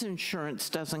his insurance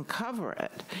doesn't cover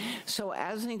it. So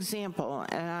as an example,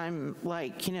 and I'm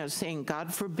like, saying,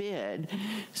 God forbid,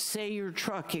 say your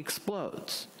truck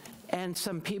explodes and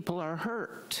some people are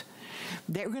hurt.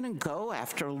 They're going to go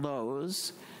after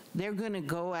Lowe's, they're going to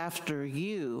go after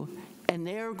you, and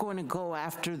they're going to go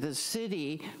after the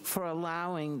city for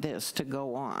allowing this to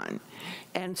go on.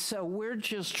 And so we're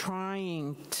just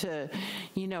trying to,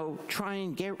 try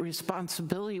and get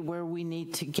responsibility where we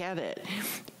need to get it.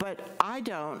 But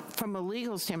from a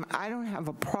legal standpoint, I don't have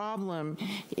a problem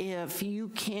if you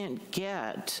can't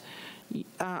get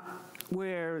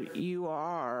where you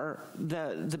are,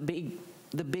 the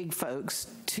big folks,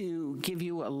 to give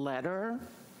you a letter.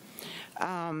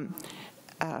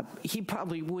 He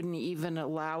probably wouldn't even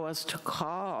allow us to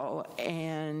call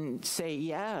and say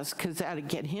yes, because that would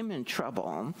get him in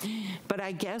trouble. But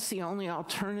I guess the only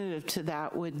alternative to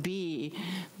that would be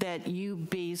that you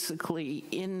basically,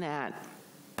 in that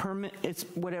permit, it's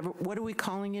whatever, what are we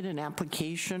calling it, an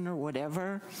application or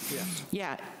whatever?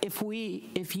 Yeah, if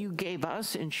you gave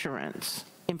us insurance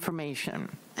information.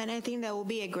 And I think that would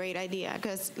be a great idea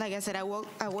because, like I said, I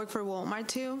work for Walmart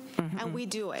too, and we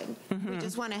do it. We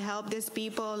just want to help these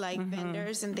people, like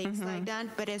vendors and things like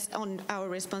that, but it's on our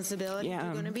responsibility.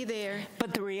 We're going to be there.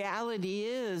 But the reality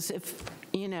is, if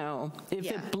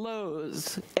it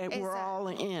blows, we're all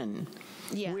in.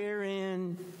 We're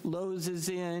in, Lowe's is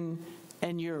in,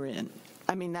 and you're in.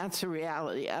 I mean, that's the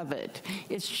reality of it.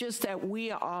 It's just that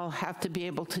we all have to be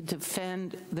able to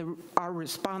defend our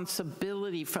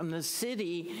responsibility from the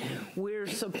city. We're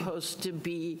supposed to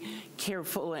be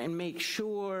careful and make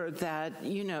sure that,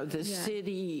 you know, the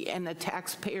city and the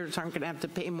taxpayers aren't going to have to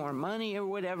pay more money or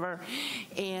whatever.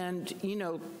 And, you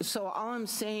know, so all I'm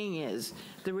saying is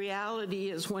the reality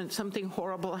is when something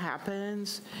horrible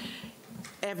happens,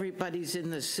 everybody's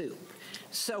in the soup.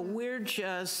 So we're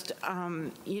just,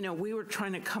 you know, we were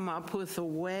trying to come up with a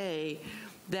way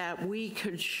that we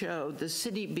could show the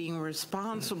city being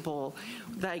responsible,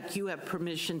 like you have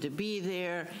permission to be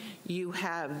there, you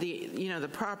have the, you know, the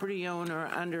property owner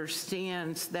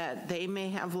understands that they may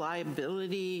have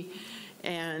liability,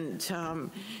 and,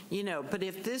 you know, but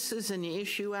if this is an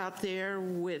issue out there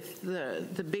with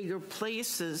the bigger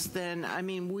places, then, I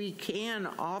mean, we can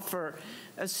offer,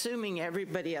 assuming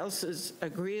everybody else is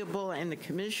agreeable and the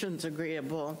commission's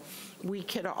agreeable, we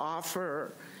could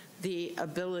offer the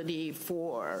ability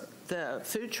for the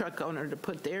food truck owner to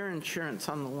put their insurance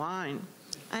on the line.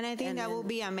 And I think that will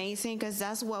be amazing, because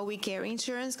that's why we carry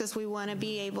insurance, because we want to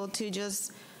be able to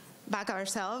just back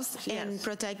ourselves and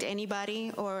protect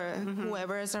anybody or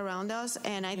whoever is around us.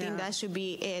 And I think that should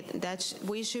be it.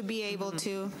 We should be able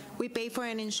to, we pay for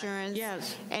an insurance,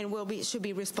 and should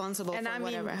be responsible for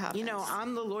whatever happens. You know,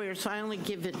 I'm the lawyer, so I only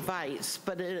give advice,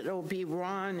 but it'll be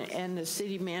Ron and the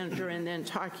city manager and then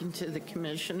talking to the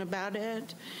commission about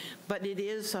it. But it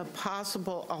is a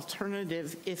possible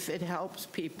alternative if it helps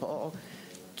people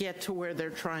get to where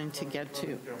they're trying to get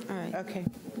to. All right. Okay.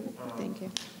 Thank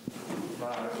you.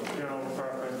 My general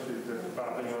preference is that the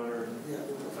property owner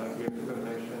gives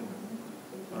permission,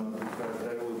 because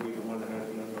they will be the one that has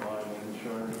the underlying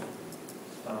insurance.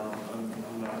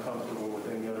 I'm not comfortable with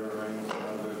any other arrangement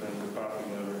other than the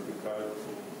property owner, because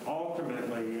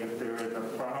ultimately, if there is a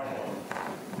problem,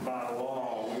 by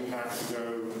law, we have to go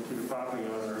to the property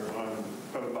owner on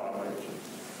code violation.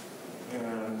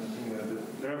 And, you know,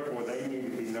 therefore, they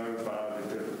need to be notified that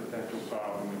there's a potential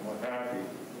problem and what have you.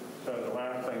 So the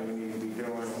last thing we need to be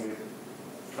doing is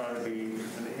trying to be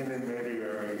an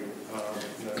intermediary.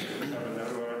 You know, have a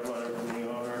notarized letter from the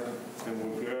owner, and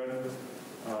we're good,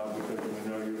 because we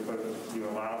know you're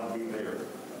allowed to be there.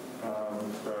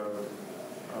 So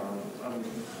I'm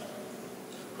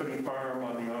pretty firm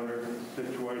on the owner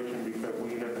situation, because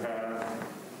we have had,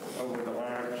 over the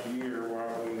last year,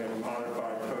 while we have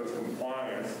modified code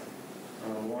compliance,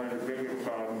 one of the biggest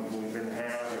problems we've been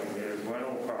having is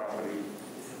rental property,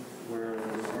 where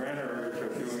the renters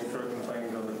are doing certain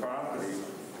things on the property,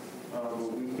 but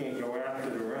we can't go after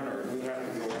the renter. We have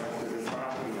to go after the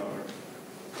property owner.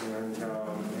 And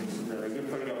they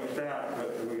get pretty upset,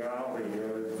 but the reality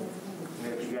is,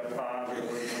 if you got 5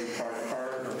 illegally parked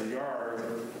cars in the yard,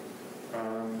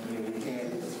 you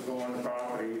can't go on the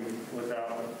property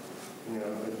without, you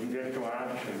know, a judicial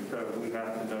action. So we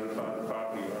have to notify the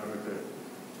property owner that,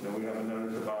 you know, we have a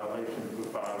notice of violations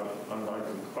with 5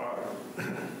 unlicensed cars.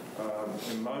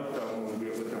 And most of them will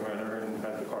get with the renter and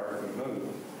have the cars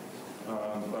removed.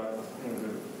 But, you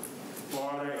know,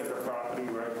 Florida is a property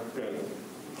right state.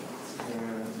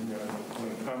 And, you know,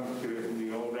 when it comes to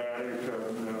the old adage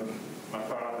of, you know, my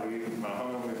property, my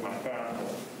home is my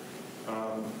castle,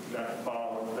 that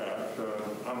follows that. So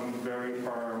I'm very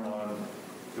firm on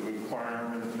the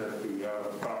requirements that the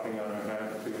property owner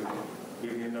has to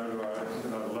give you a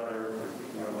notarized letter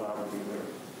if you're allowed to be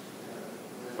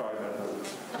there. Sorry about that.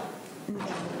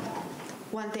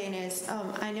 One thing is,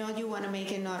 I know you want to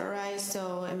make it notarized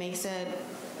so it makes it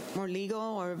more legal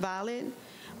or valid,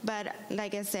 but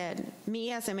like I said,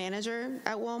 me as a manager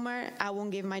at Walmart, I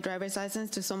won't give my driver's license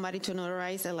to somebody to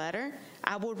notarize a letter.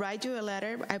 I will write you a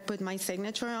letter, I put my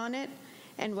signature on it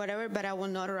and whatever, but I will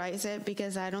notarize it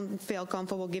because I don't feel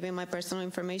comfortable giving my personal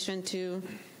information to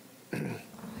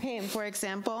him, for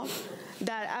example.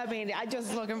 That, I mean, I'm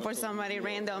just looking for somebody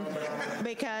random,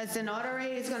 because the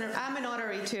notary is gonna, I'm a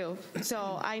notary too,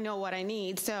 so I know what I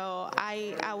need, so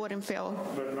I wouldn't feel.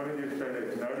 But let me just say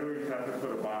this, notaries have to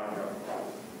put a bond up.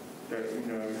 That, you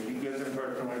know, if you give them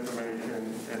personal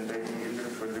information and they can use it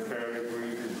for nefarious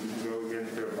reasons, you can go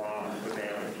against their bond for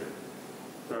damages.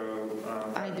 So,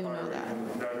 I do know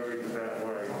that. Notaries that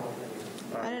way.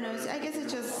 I don't know, I guess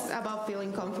it's just about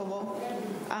feeling comfortable.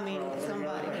 I mean,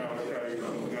 somebody.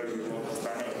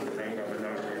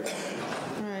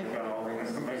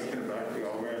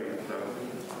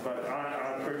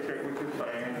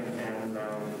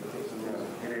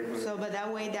 So, but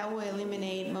that way, that will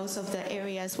eliminate most of the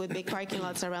areas with big parking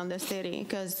lots around the city,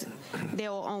 because they're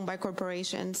all owned by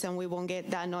corporations, and we won't get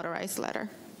that notarized letter.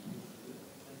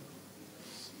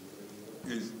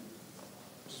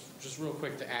 Just real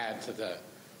quick to add to that,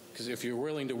 because if you're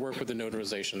willing to work with the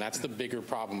notarization, that's the bigger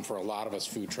problem for a lot of us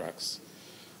food trucks.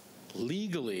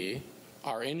 Legally,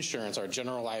 our insurance, our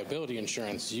general liability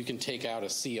insurance, you can take out a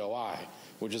COI,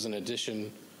 which is an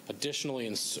additionally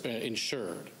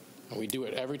insured. And we do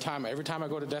it every time. Every time I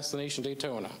go to Destination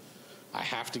Daytona, I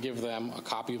have to give them a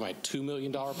copy of my $2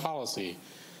 million policy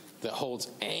that holds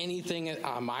anything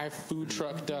my food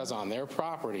truck does on their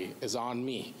property is on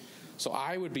me. So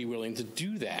I would be willing to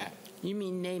do that. You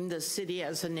mean name the city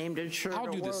as a named insured? I'll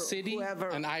do the city, whoever,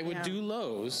 and I would do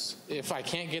Lowe's if I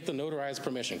can't get the notarized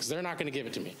permission, because they're not going to give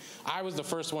it to me. I was the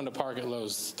first one to park at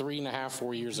Lowe's 3.5,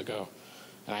 4 years ago,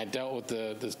 and I dealt with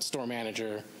the store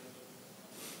manager.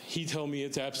 He told me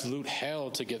it's absolute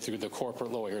hell to get through the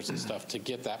corporate lawyers and stuff to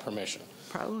get that permission.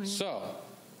 Probably. So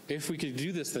if we could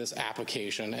do this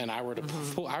application, and I were to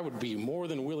pull, I would be more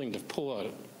than willing to pull a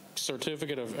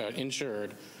certificate of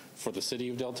insured for the city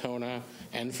of Deltona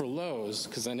and for Lowe's,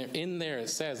 because then in there it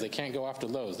says they can't go after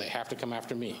Lowe's, they have to come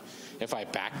after me. If I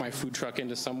back my food truck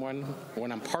into someone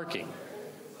when I'm parking,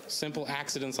 simple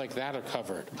accidents like that are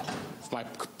covered. If my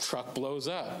truck blows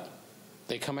up,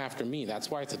 they come after me.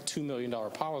 That's why it's a $2 million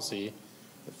policy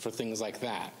for things like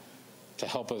that, to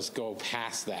help us go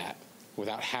past that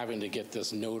without having to get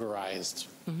this notarized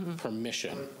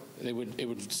permission. It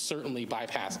would certainly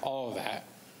bypass all of that.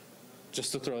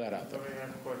 Just to throw that out there. Let me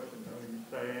ask a question.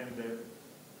 Are you saying that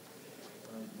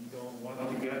you don't want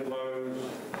to get Lowe's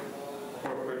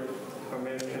corporate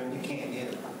permission? You can't get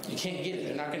it. You can't get it.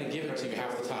 They're not going to give it to you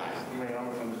half the time. I mean,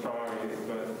 I'm sorry,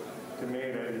 but to me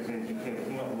that means you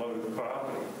can't Lowe's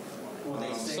property.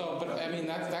 So, but I mean,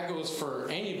 that goes for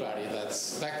anybody.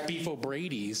 That Beef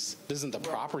O'Brady's isn't the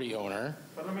property owner,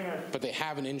 but they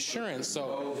have an insurance.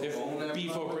 So if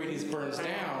Beef O'Brady's burns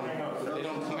down, they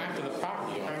don't come after the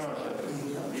property owner.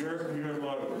 You're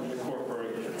Lowe's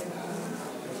corporation,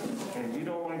 and you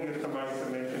don't want to give somebody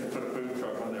permission to put a food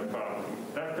truck on their property.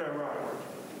 That's their right.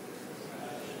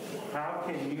 How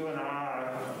can you and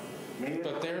I?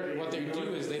 But what they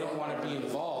do is they don't want to be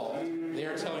involved.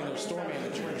 They're telling their store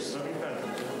managers.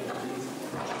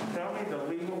 Tell me the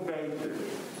legal basis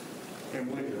in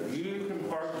which you can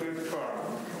park your truck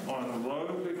on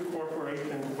Lowe's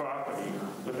Corporation's property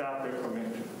without their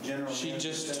permission. She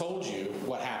just told you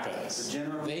what happens.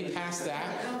 They pass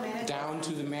that down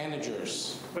to the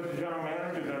managers. But the general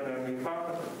manager doesn't have any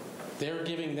property. They're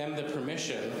giving them the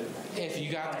permission. If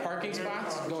you got the parking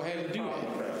spots, go ahead and do it.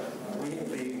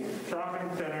 The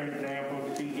shopping center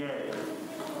example she gave,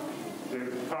 the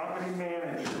property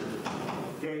manager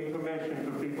gave permission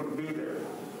for people to be there.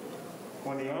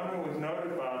 When the owner was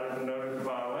notified of the notice of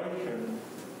violation,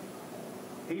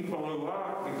 he blew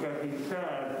up because he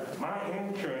said, my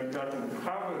insurance doesn't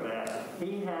cover that.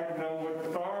 He had no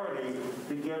authority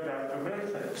to give that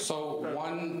permission. So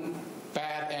one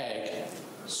bad egg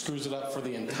screws it up for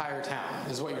the entire town,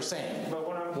 is what you're saying.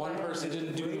 One person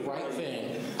didn't do the right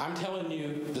thing. I'm telling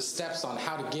you the steps on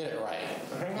how to get it right,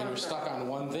 and you're stuck on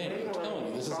one thing. I'm telling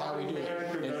you, this is how we do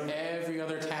it in every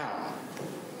other town.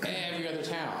 Every other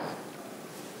town.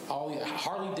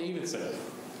 Harley Davidson.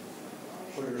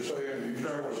 So you're saying you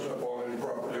don't step on any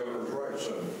property owner's rights,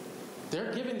 then?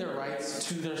 They're giving their rights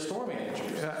to their store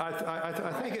managers.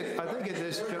 I think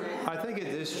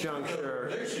at this juncture.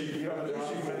 Dixie,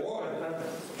 for one,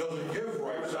 doesn't give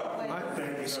rights out.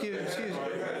 Excuse me.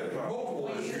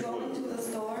 Multiple issues. Going to the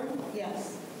store?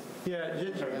 Yes. Yeah.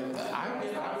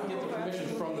 I would get the permission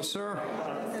from the store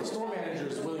manager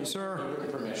is willing to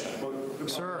give the permission.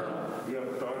 Sir.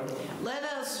 Let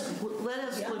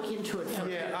us look into it.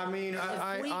 Yeah, I mean,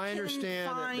 I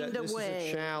understand that this is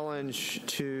a challenge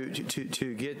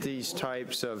to get these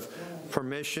types of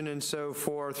permission and so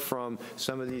forth from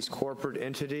some of these corporate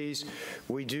entities.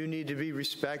 We do need to be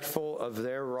respectful of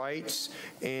their rights,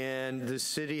 and the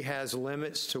city has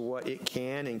limits to what it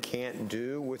can and can't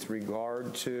do with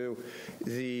regard to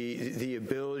the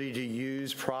ability to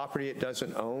use property it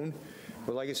doesn't own.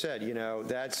 But like I said,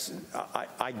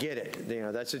 I get it.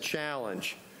 That's a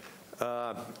challenge.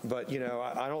 But,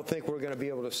 I don't think we're going to be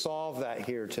able to solve that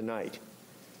here tonight.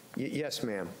 Yes,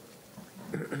 ma'am.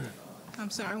 I'm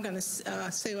sorry, I'm going to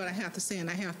say what I have to say, and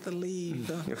I have to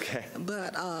leave. Okay.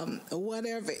 But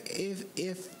whatever,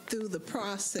 if through the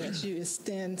process you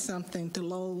extend something to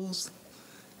Lowe's,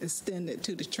 extend it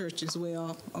to the church as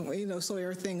well, so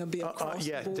everything will be across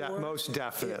the board. Most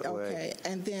definitely. Okay,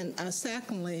 and then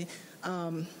secondly,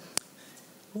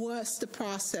 What's the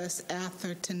process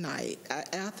after tonight?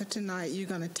 After tonight, you're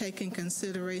going to take in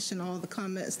consideration all the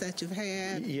comments that you've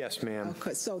had? Yes, ma'am.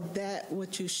 Okay, so that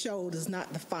what you showed is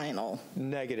not the final?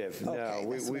 Negative, Okay, no.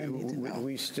 that's what I need to know.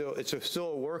 We still, it's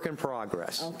still a work in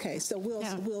progress. Okay, so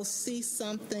we'll see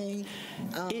something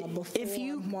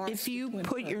before March If you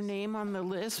put your name on the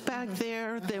list back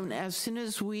there, then as soon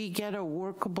as we get a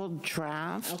workable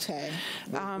draft, okay,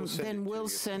 then we'll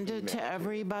send it to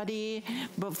everybody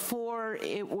before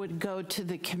it would go to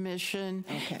the commission,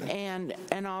 and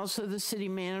also the city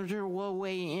manager will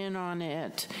weigh in on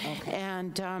it.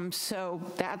 And so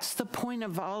that's the point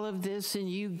of all of this, and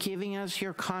you giving us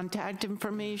your contact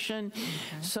information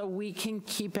so we can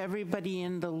keep everybody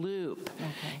in the loop.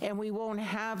 And we won't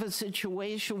have a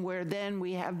situation where then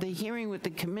we have the hearing with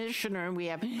the commissioner and we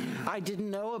have, I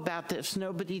didn't know about this,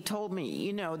 nobody told me,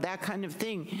 you know, that kind of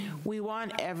thing. We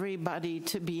want everybody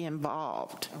to be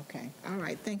involved. Okay, all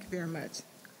right, thank you very much.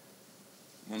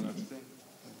 One other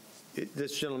thing.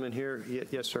 This gentleman here,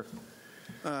 yes, sir.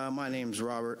 My name's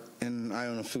Robert, and I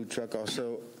own a food truck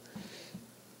also.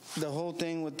 The whole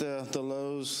thing with the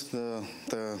Lowe's,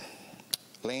 the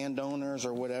landowners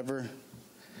or whatever,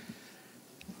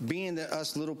 being that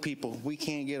us little people, we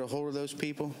can't get a hold of those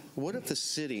people, what if the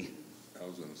city, I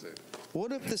was going to say that.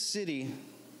 what if the city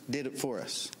did it for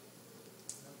us?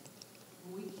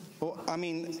 Well, I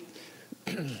mean,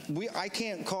 I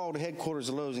can't call the headquarters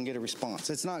of Lowe's and get a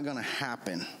response. It's not going to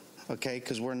happen, okay,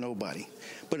 because we're nobody.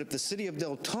 But if the city of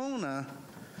Deltona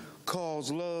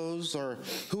calls Lowe's or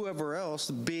whoever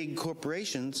else, big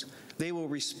corporations, they will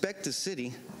respect the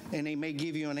city, and they may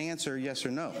give you an answer, yes or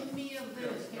no. Let me ask you a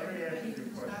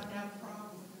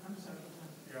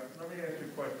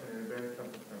question and then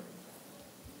something.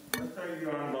 Let's say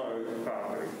you're on Lowe's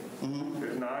property.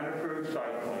 There's not an approved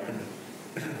site plan.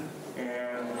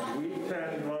 And we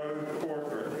send Lowe's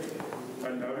corporate a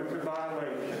notice of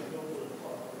violation.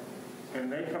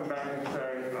 And they come back and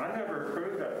say, I never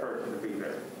approved that person to be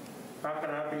there. How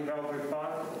can I be held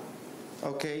responsible?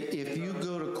 Okay, if you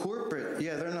go to corporate,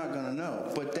 yeah, they're not going to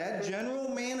know. But that general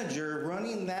manager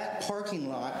running that parking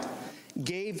lot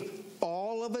gave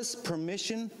all of us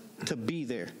permission to be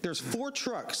there. There's 4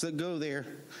 trucks that go there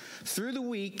through the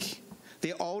week.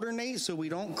 They alternate so we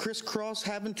don't crisscross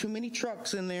having too many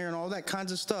trucks in there and all that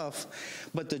kinds of stuff.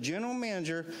 But the general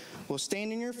manager will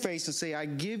stand in your face and say, I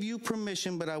give you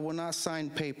permission, but I will not sign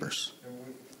papers.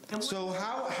 So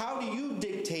how do you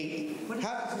dictate? What is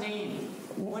his name?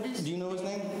 Do you know his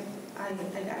name? I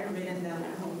written it down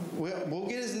at home. Well, we'll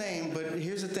get his name, but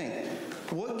here's the thing.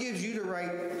 What gives you the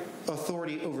right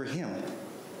authority over him?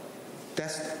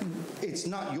 It's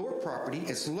not your property,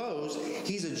 it's Lowe's.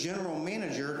 He's a general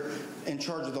manager in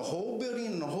charge of the whole building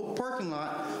and the whole parking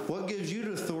lot. What gives you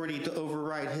the authority to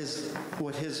override his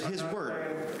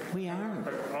word? We aren't.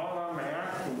 But all I'm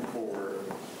asking for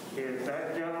is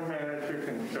that general manager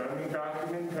can show me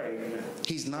documentation.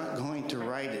 He's not going to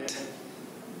write it.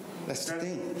 That's the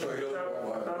thing. So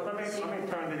let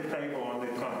me turn this table on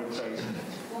this conversation.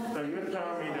 So you're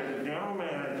telling me that the general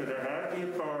manager that has the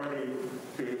authority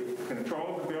to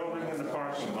control the building and the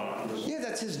parking lot. Yeah,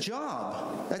 that's his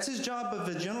job. That's his job of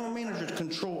a general manager to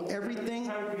control everything.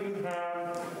 How do you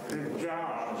have the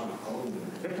job?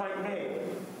 It's like me.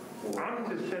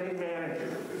 I'm the city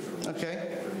manager.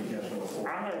 Okay.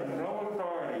 I have no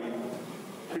authority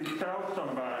to tell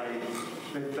somebody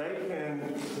that they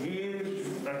can use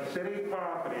a city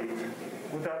property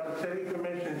without the city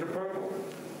commission's approval.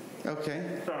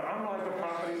 Okay. So I'm like a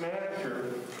property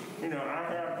manager. You know,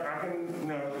 I can, you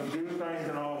know, do things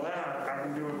and all that. I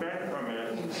can do event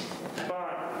permits.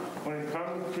 But when it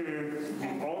comes to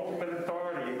the ultimate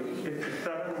authority, it's the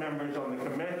 7 members on the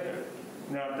commission.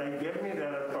 Now, if they give me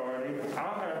that authority,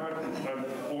 I'll have an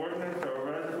ordinance or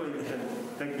a resolution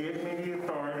that gives me the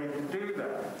authority to do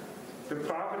that. The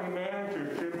property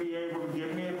manager should be able to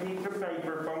give me a piece of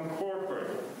paper from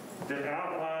corporate that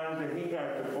outlines that he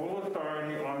has the full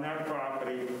authority on that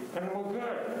property, and we're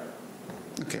good.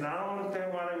 Okay. And I don't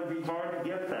understand why it would be hard to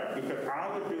get that, because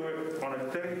I would do it on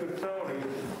a city facility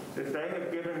that they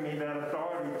have given me that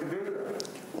authority to do that.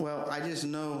 Well, I just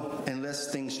know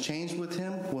unless things changed with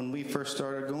him, when we first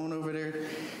started going over there,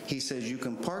 he says, you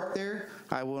can park there,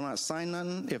 I will not sign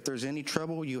nothing. If there's any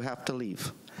trouble, you have to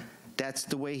leave. That's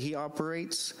the way he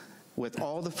operates with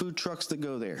all the food trucks that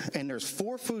go there. And there's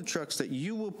 4 food trucks that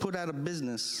you will put out of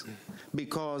business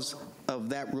because of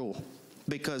that rule.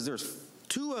 Because there's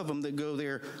 2 of them that go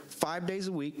there 5 days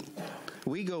a week.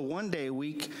 We go 1 day a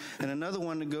week, and another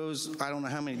one that goes, I don't know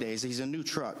how many days. He's a new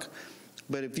truck.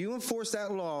 But if you enforce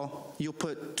that law, you'll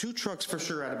put 2 trucks for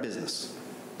sure out of business.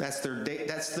 That's their day.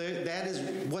 That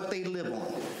is what they live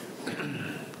on.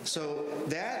 So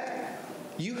that,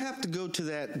 you have to go to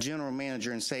that general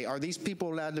manager and say, are these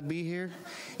people allowed to be here?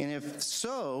 And if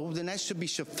so, then that should be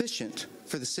sufficient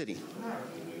for the city.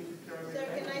 Sir,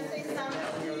 can I say something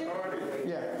to you?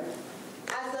 Yeah.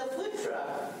 As a food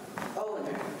truck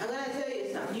owner, I'm going to tell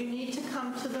you something. You need to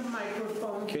come to the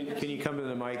microphone. Can you come to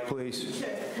the mic, please?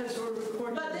 Because we're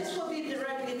recording. But this will be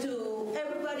directly to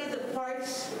everybody that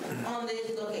parks on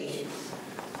this location.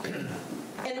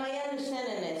 And my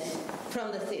understanding is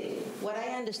from the city. What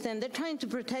I understand, they're trying to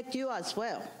protect you as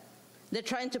well. They're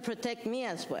trying to protect me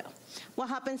as well. What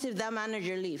happens if that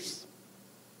manager leaves?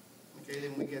 Okay,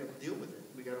 then we got to deal with it.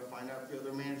 We got to find out if the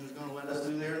other manager's going to let us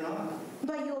do there or not.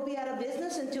 But you'll be out of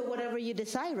business until whatever you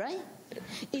decide, right?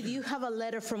 If you have a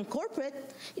letter from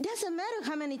corporate, it doesn't matter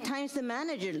how many times the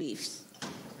manager leaves.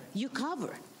 You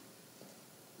cover.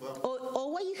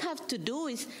 Or what you have to do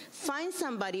is find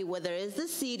somebody, whether it's the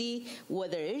city,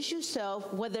 whether it's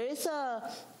yourself, whether it's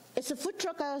a food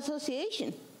truck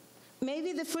association.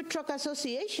 Maybe the food truck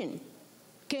association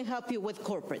can help you with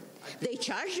corporate. They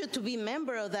charge you to be a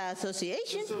member of the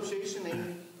association. The association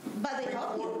ain't, but they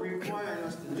help you. Requiring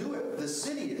us to do it. The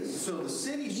city is. So the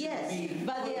city should yes, be. Yes,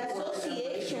 but the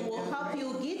association will help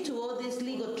you get to all these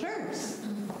legal terms.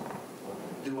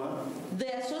 Do what?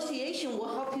 The association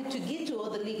will help you to get to all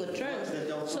the legal terms.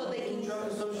 So they can.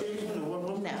 Truck association or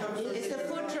what? No, it's a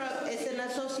food truck. It's an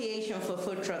association for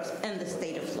food trucks in the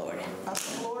state of Florida. A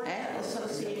Florida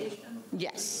association?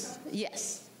 Yes,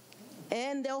 yes.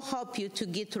 And they'll help you to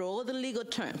get through all the legal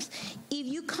terms. If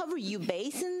you cover your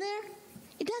base in there,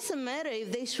 it doesn't matter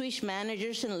if they switch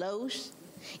managers in Lowe's,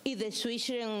 if they switch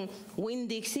in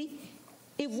Winn-Dixie.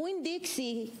 If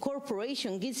Winn-Dixie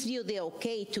Corporation gives you the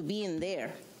okay to be in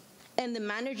there, and the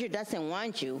manager doesn't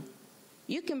want you,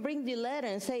 you can bring the letter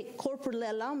and say, corporately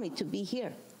allow me to be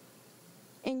here.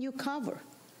 And you cover.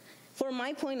 For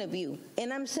my point of view,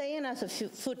 and I'm saying as a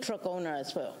food truck owner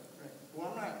as well. Right.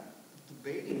 Well, I'm not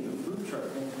debating the food truck.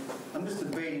 I'm just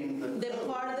debating the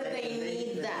part that they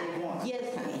need that.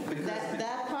 Yes, honey.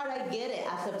 That part I get it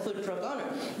as a food truck owner.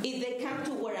 If they come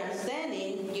to where I'm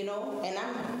standing, you know, and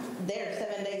I'm there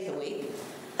 7 days a week.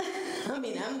 I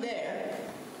mean, I'm there.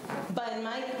 But in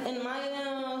my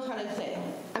how do I say?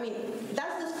 I mean,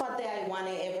 that's the spot that I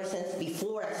wanted ever since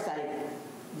before I started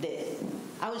this.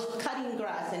 I was cutting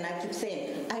grass and I kept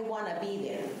saying, I want to be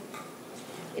there.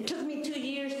 It took me 2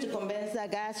 years to convince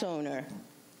that gas owner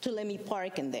to let me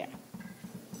park in there.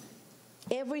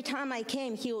 Every time I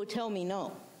came, he would tell me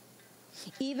no.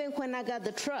 Even when I got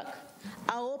the truck,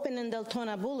 I opened in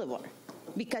Deltona Boulevard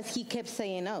because he kept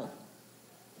saying no.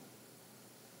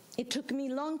 It took me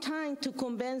a long time to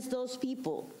convince those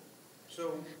people.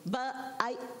 But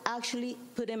I actually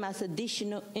put him as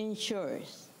additional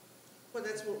insurers. Well,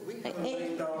 that's what we have, $1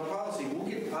 million policy. We'll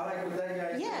get, I like what that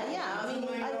guy said. Yeah, I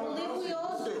mean, I believe we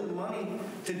all do. The money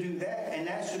to do that, and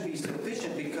that should be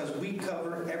sufficient because we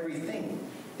cover everything.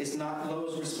 It's not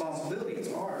Lowe's responsibility,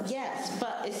 it's ours. Yes,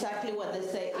 but exactly what they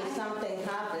say, if something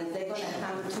happens, they're going to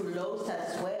come to Lowe's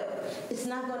as well. It's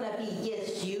not going to be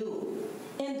just you.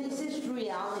 And this is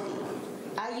reality.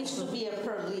 I used to be a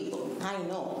paralegal, I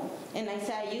know. And I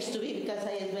say I used to be because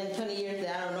I have been 20 years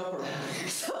that I don't know paralegal.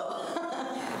 So,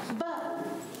 but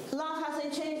law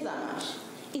hasn't changed that much.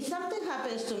 If something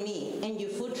happens to me and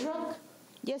your food truck,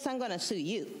 yes, I'm going to sue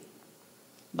you.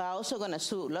 But I'm also going to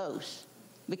sue Lowe's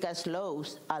because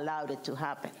Lowe's allowed it to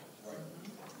happen.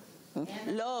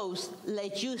 Lowe's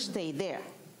let you stay there.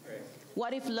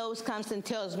 What if Lowe's comes and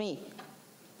tells me,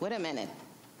 wait a minute,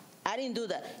 I didn't do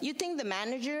that. You think the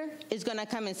manager is going to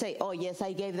come and say, oh, yes,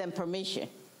 I gave them permission?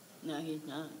 No, he's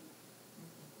not.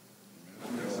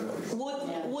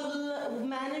 Would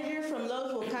manager from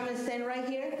Lowe's will come and stand right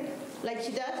here like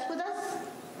she does with us?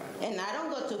 And I don't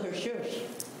go to her church.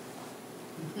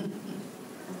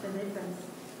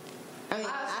 I mean,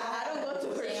 I don't go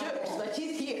to her church, but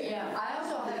she's here. Yeah, I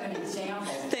also have an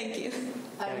example. Thank you.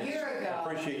 A year ago,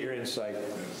 I appreciate your insight.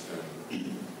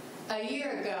 A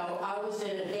year ago, I was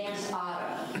at Advanced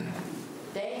Auto.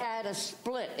 They had a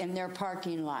split in their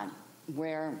parking lot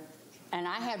and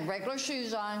I had regular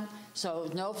shoes on, so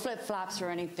no flip-flops or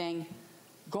anything.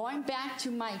 Going back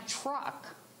to my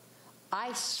truck,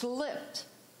 I slipped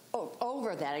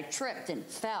over that. I tripped and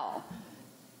fell.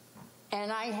 And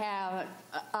I have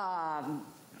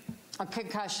a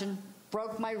concussion,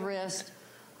 broke my wrist,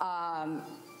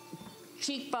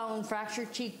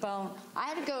 fractured cheekbone. I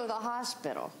had to go to the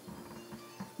hospital.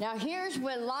 Now, here's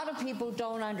what a lot of people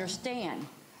don't understand.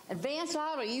 Advanced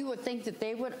Auto, you would think that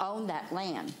they would own that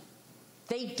land.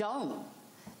 They don't.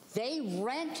 They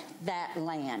rent that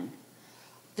land.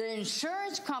 The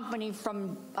insurance company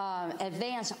from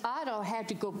Advance Auto had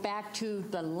to go back to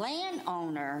the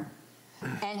landowner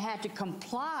and had to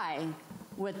comply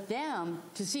with them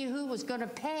to see who was going to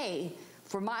pay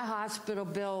for my hospital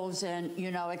bills and, you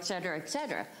know, et cetera, et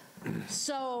cetera.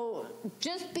 So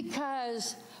just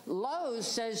because Lowe's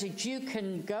says that you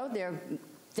can go there,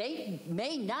 they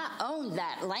may not own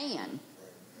that land.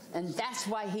 And that's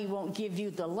why he won't give you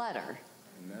the letter.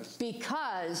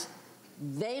 Because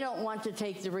they don't want to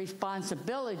take the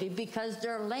responsibility because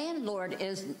their landlord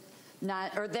is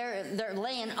not, or their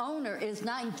landowner is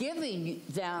not giving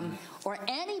them or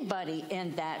anybody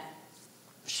in that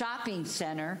shopping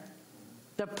center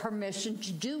the permission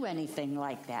to do anything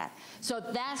like that. So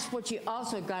that's what you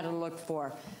also got to look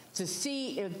for, to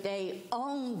see if they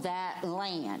own that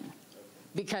land,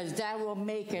 because that will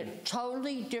make it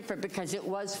totally different, because it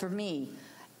was for me.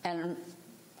 And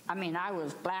I mean, I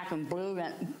was black and blue,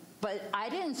 but I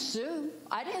didn't sue.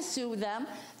 I didn't sue them.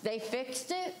 They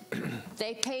fixed it.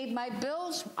 They paid my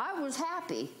bills. I was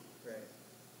happy. Right.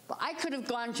 But I could have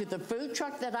gone to the food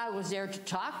truck that I was there to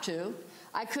talk to.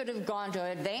 I could have gone to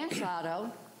Advance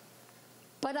Auto,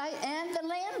 and the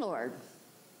landlord,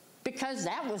 because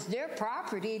that was their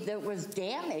property that was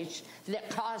damaged that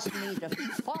caused me to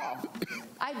fall.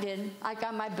 I didn't. I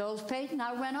got my bills paid and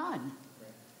I went on.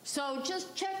 So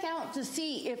just check out to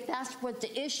see if that's what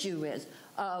the issue is,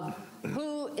 of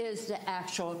who is the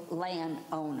actual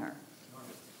landowner.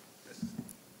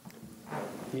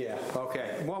 Yeah,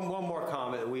 okay. One more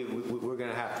comment. We're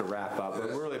going to have to wrap up. But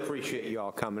we really appreciate you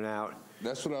all coming out.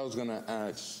 That's what I was going to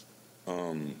ask.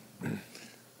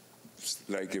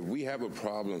 Like, if we have a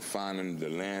problem finding the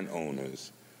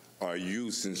landowners, are you,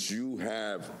 since you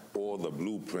have all the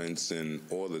blueprints and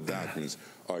all the documents,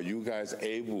 are you guys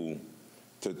able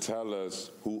to tell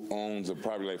us who owns a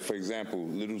property? Like, for example,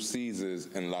 Little Caesars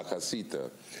and La Casita.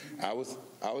 I was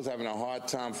having a hard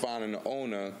time finding the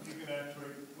owner. You can actually,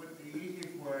 with the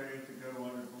easiest way to go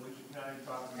on the Volusia County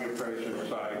Property Appraiser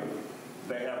site,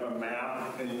 they have a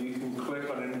map, and you can click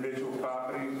on individual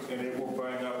properties, and it will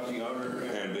bring up the owner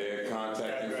and their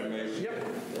contact information. Yep.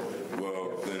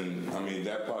 Well, then, I mean,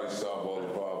 that probably solve all the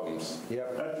problems.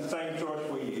 Yep. That's the same source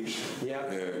we use.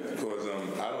 Yep. Yeah, because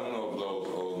I don't know if Lowe's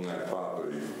owns that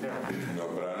property. Yeah. You know,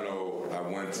 but I know I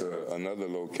went to another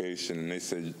location, and they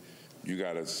said, you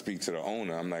got to speak to the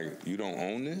owner. I'm like, you don't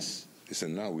own this? They said,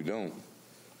 no, we don't.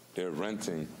 They're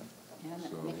renting. Yeah,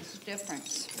 that makes a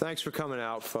difference. Thanks for coming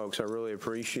out, folks. I really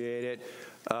appreciate it.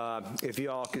 If you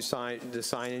all could sign the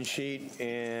sign-in sheet,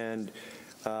 and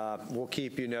we'll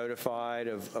keep you notified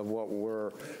of what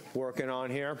we're working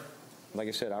on here. Like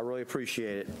I said, I really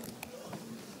appreciate it.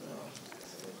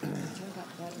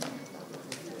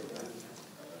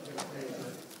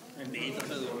 And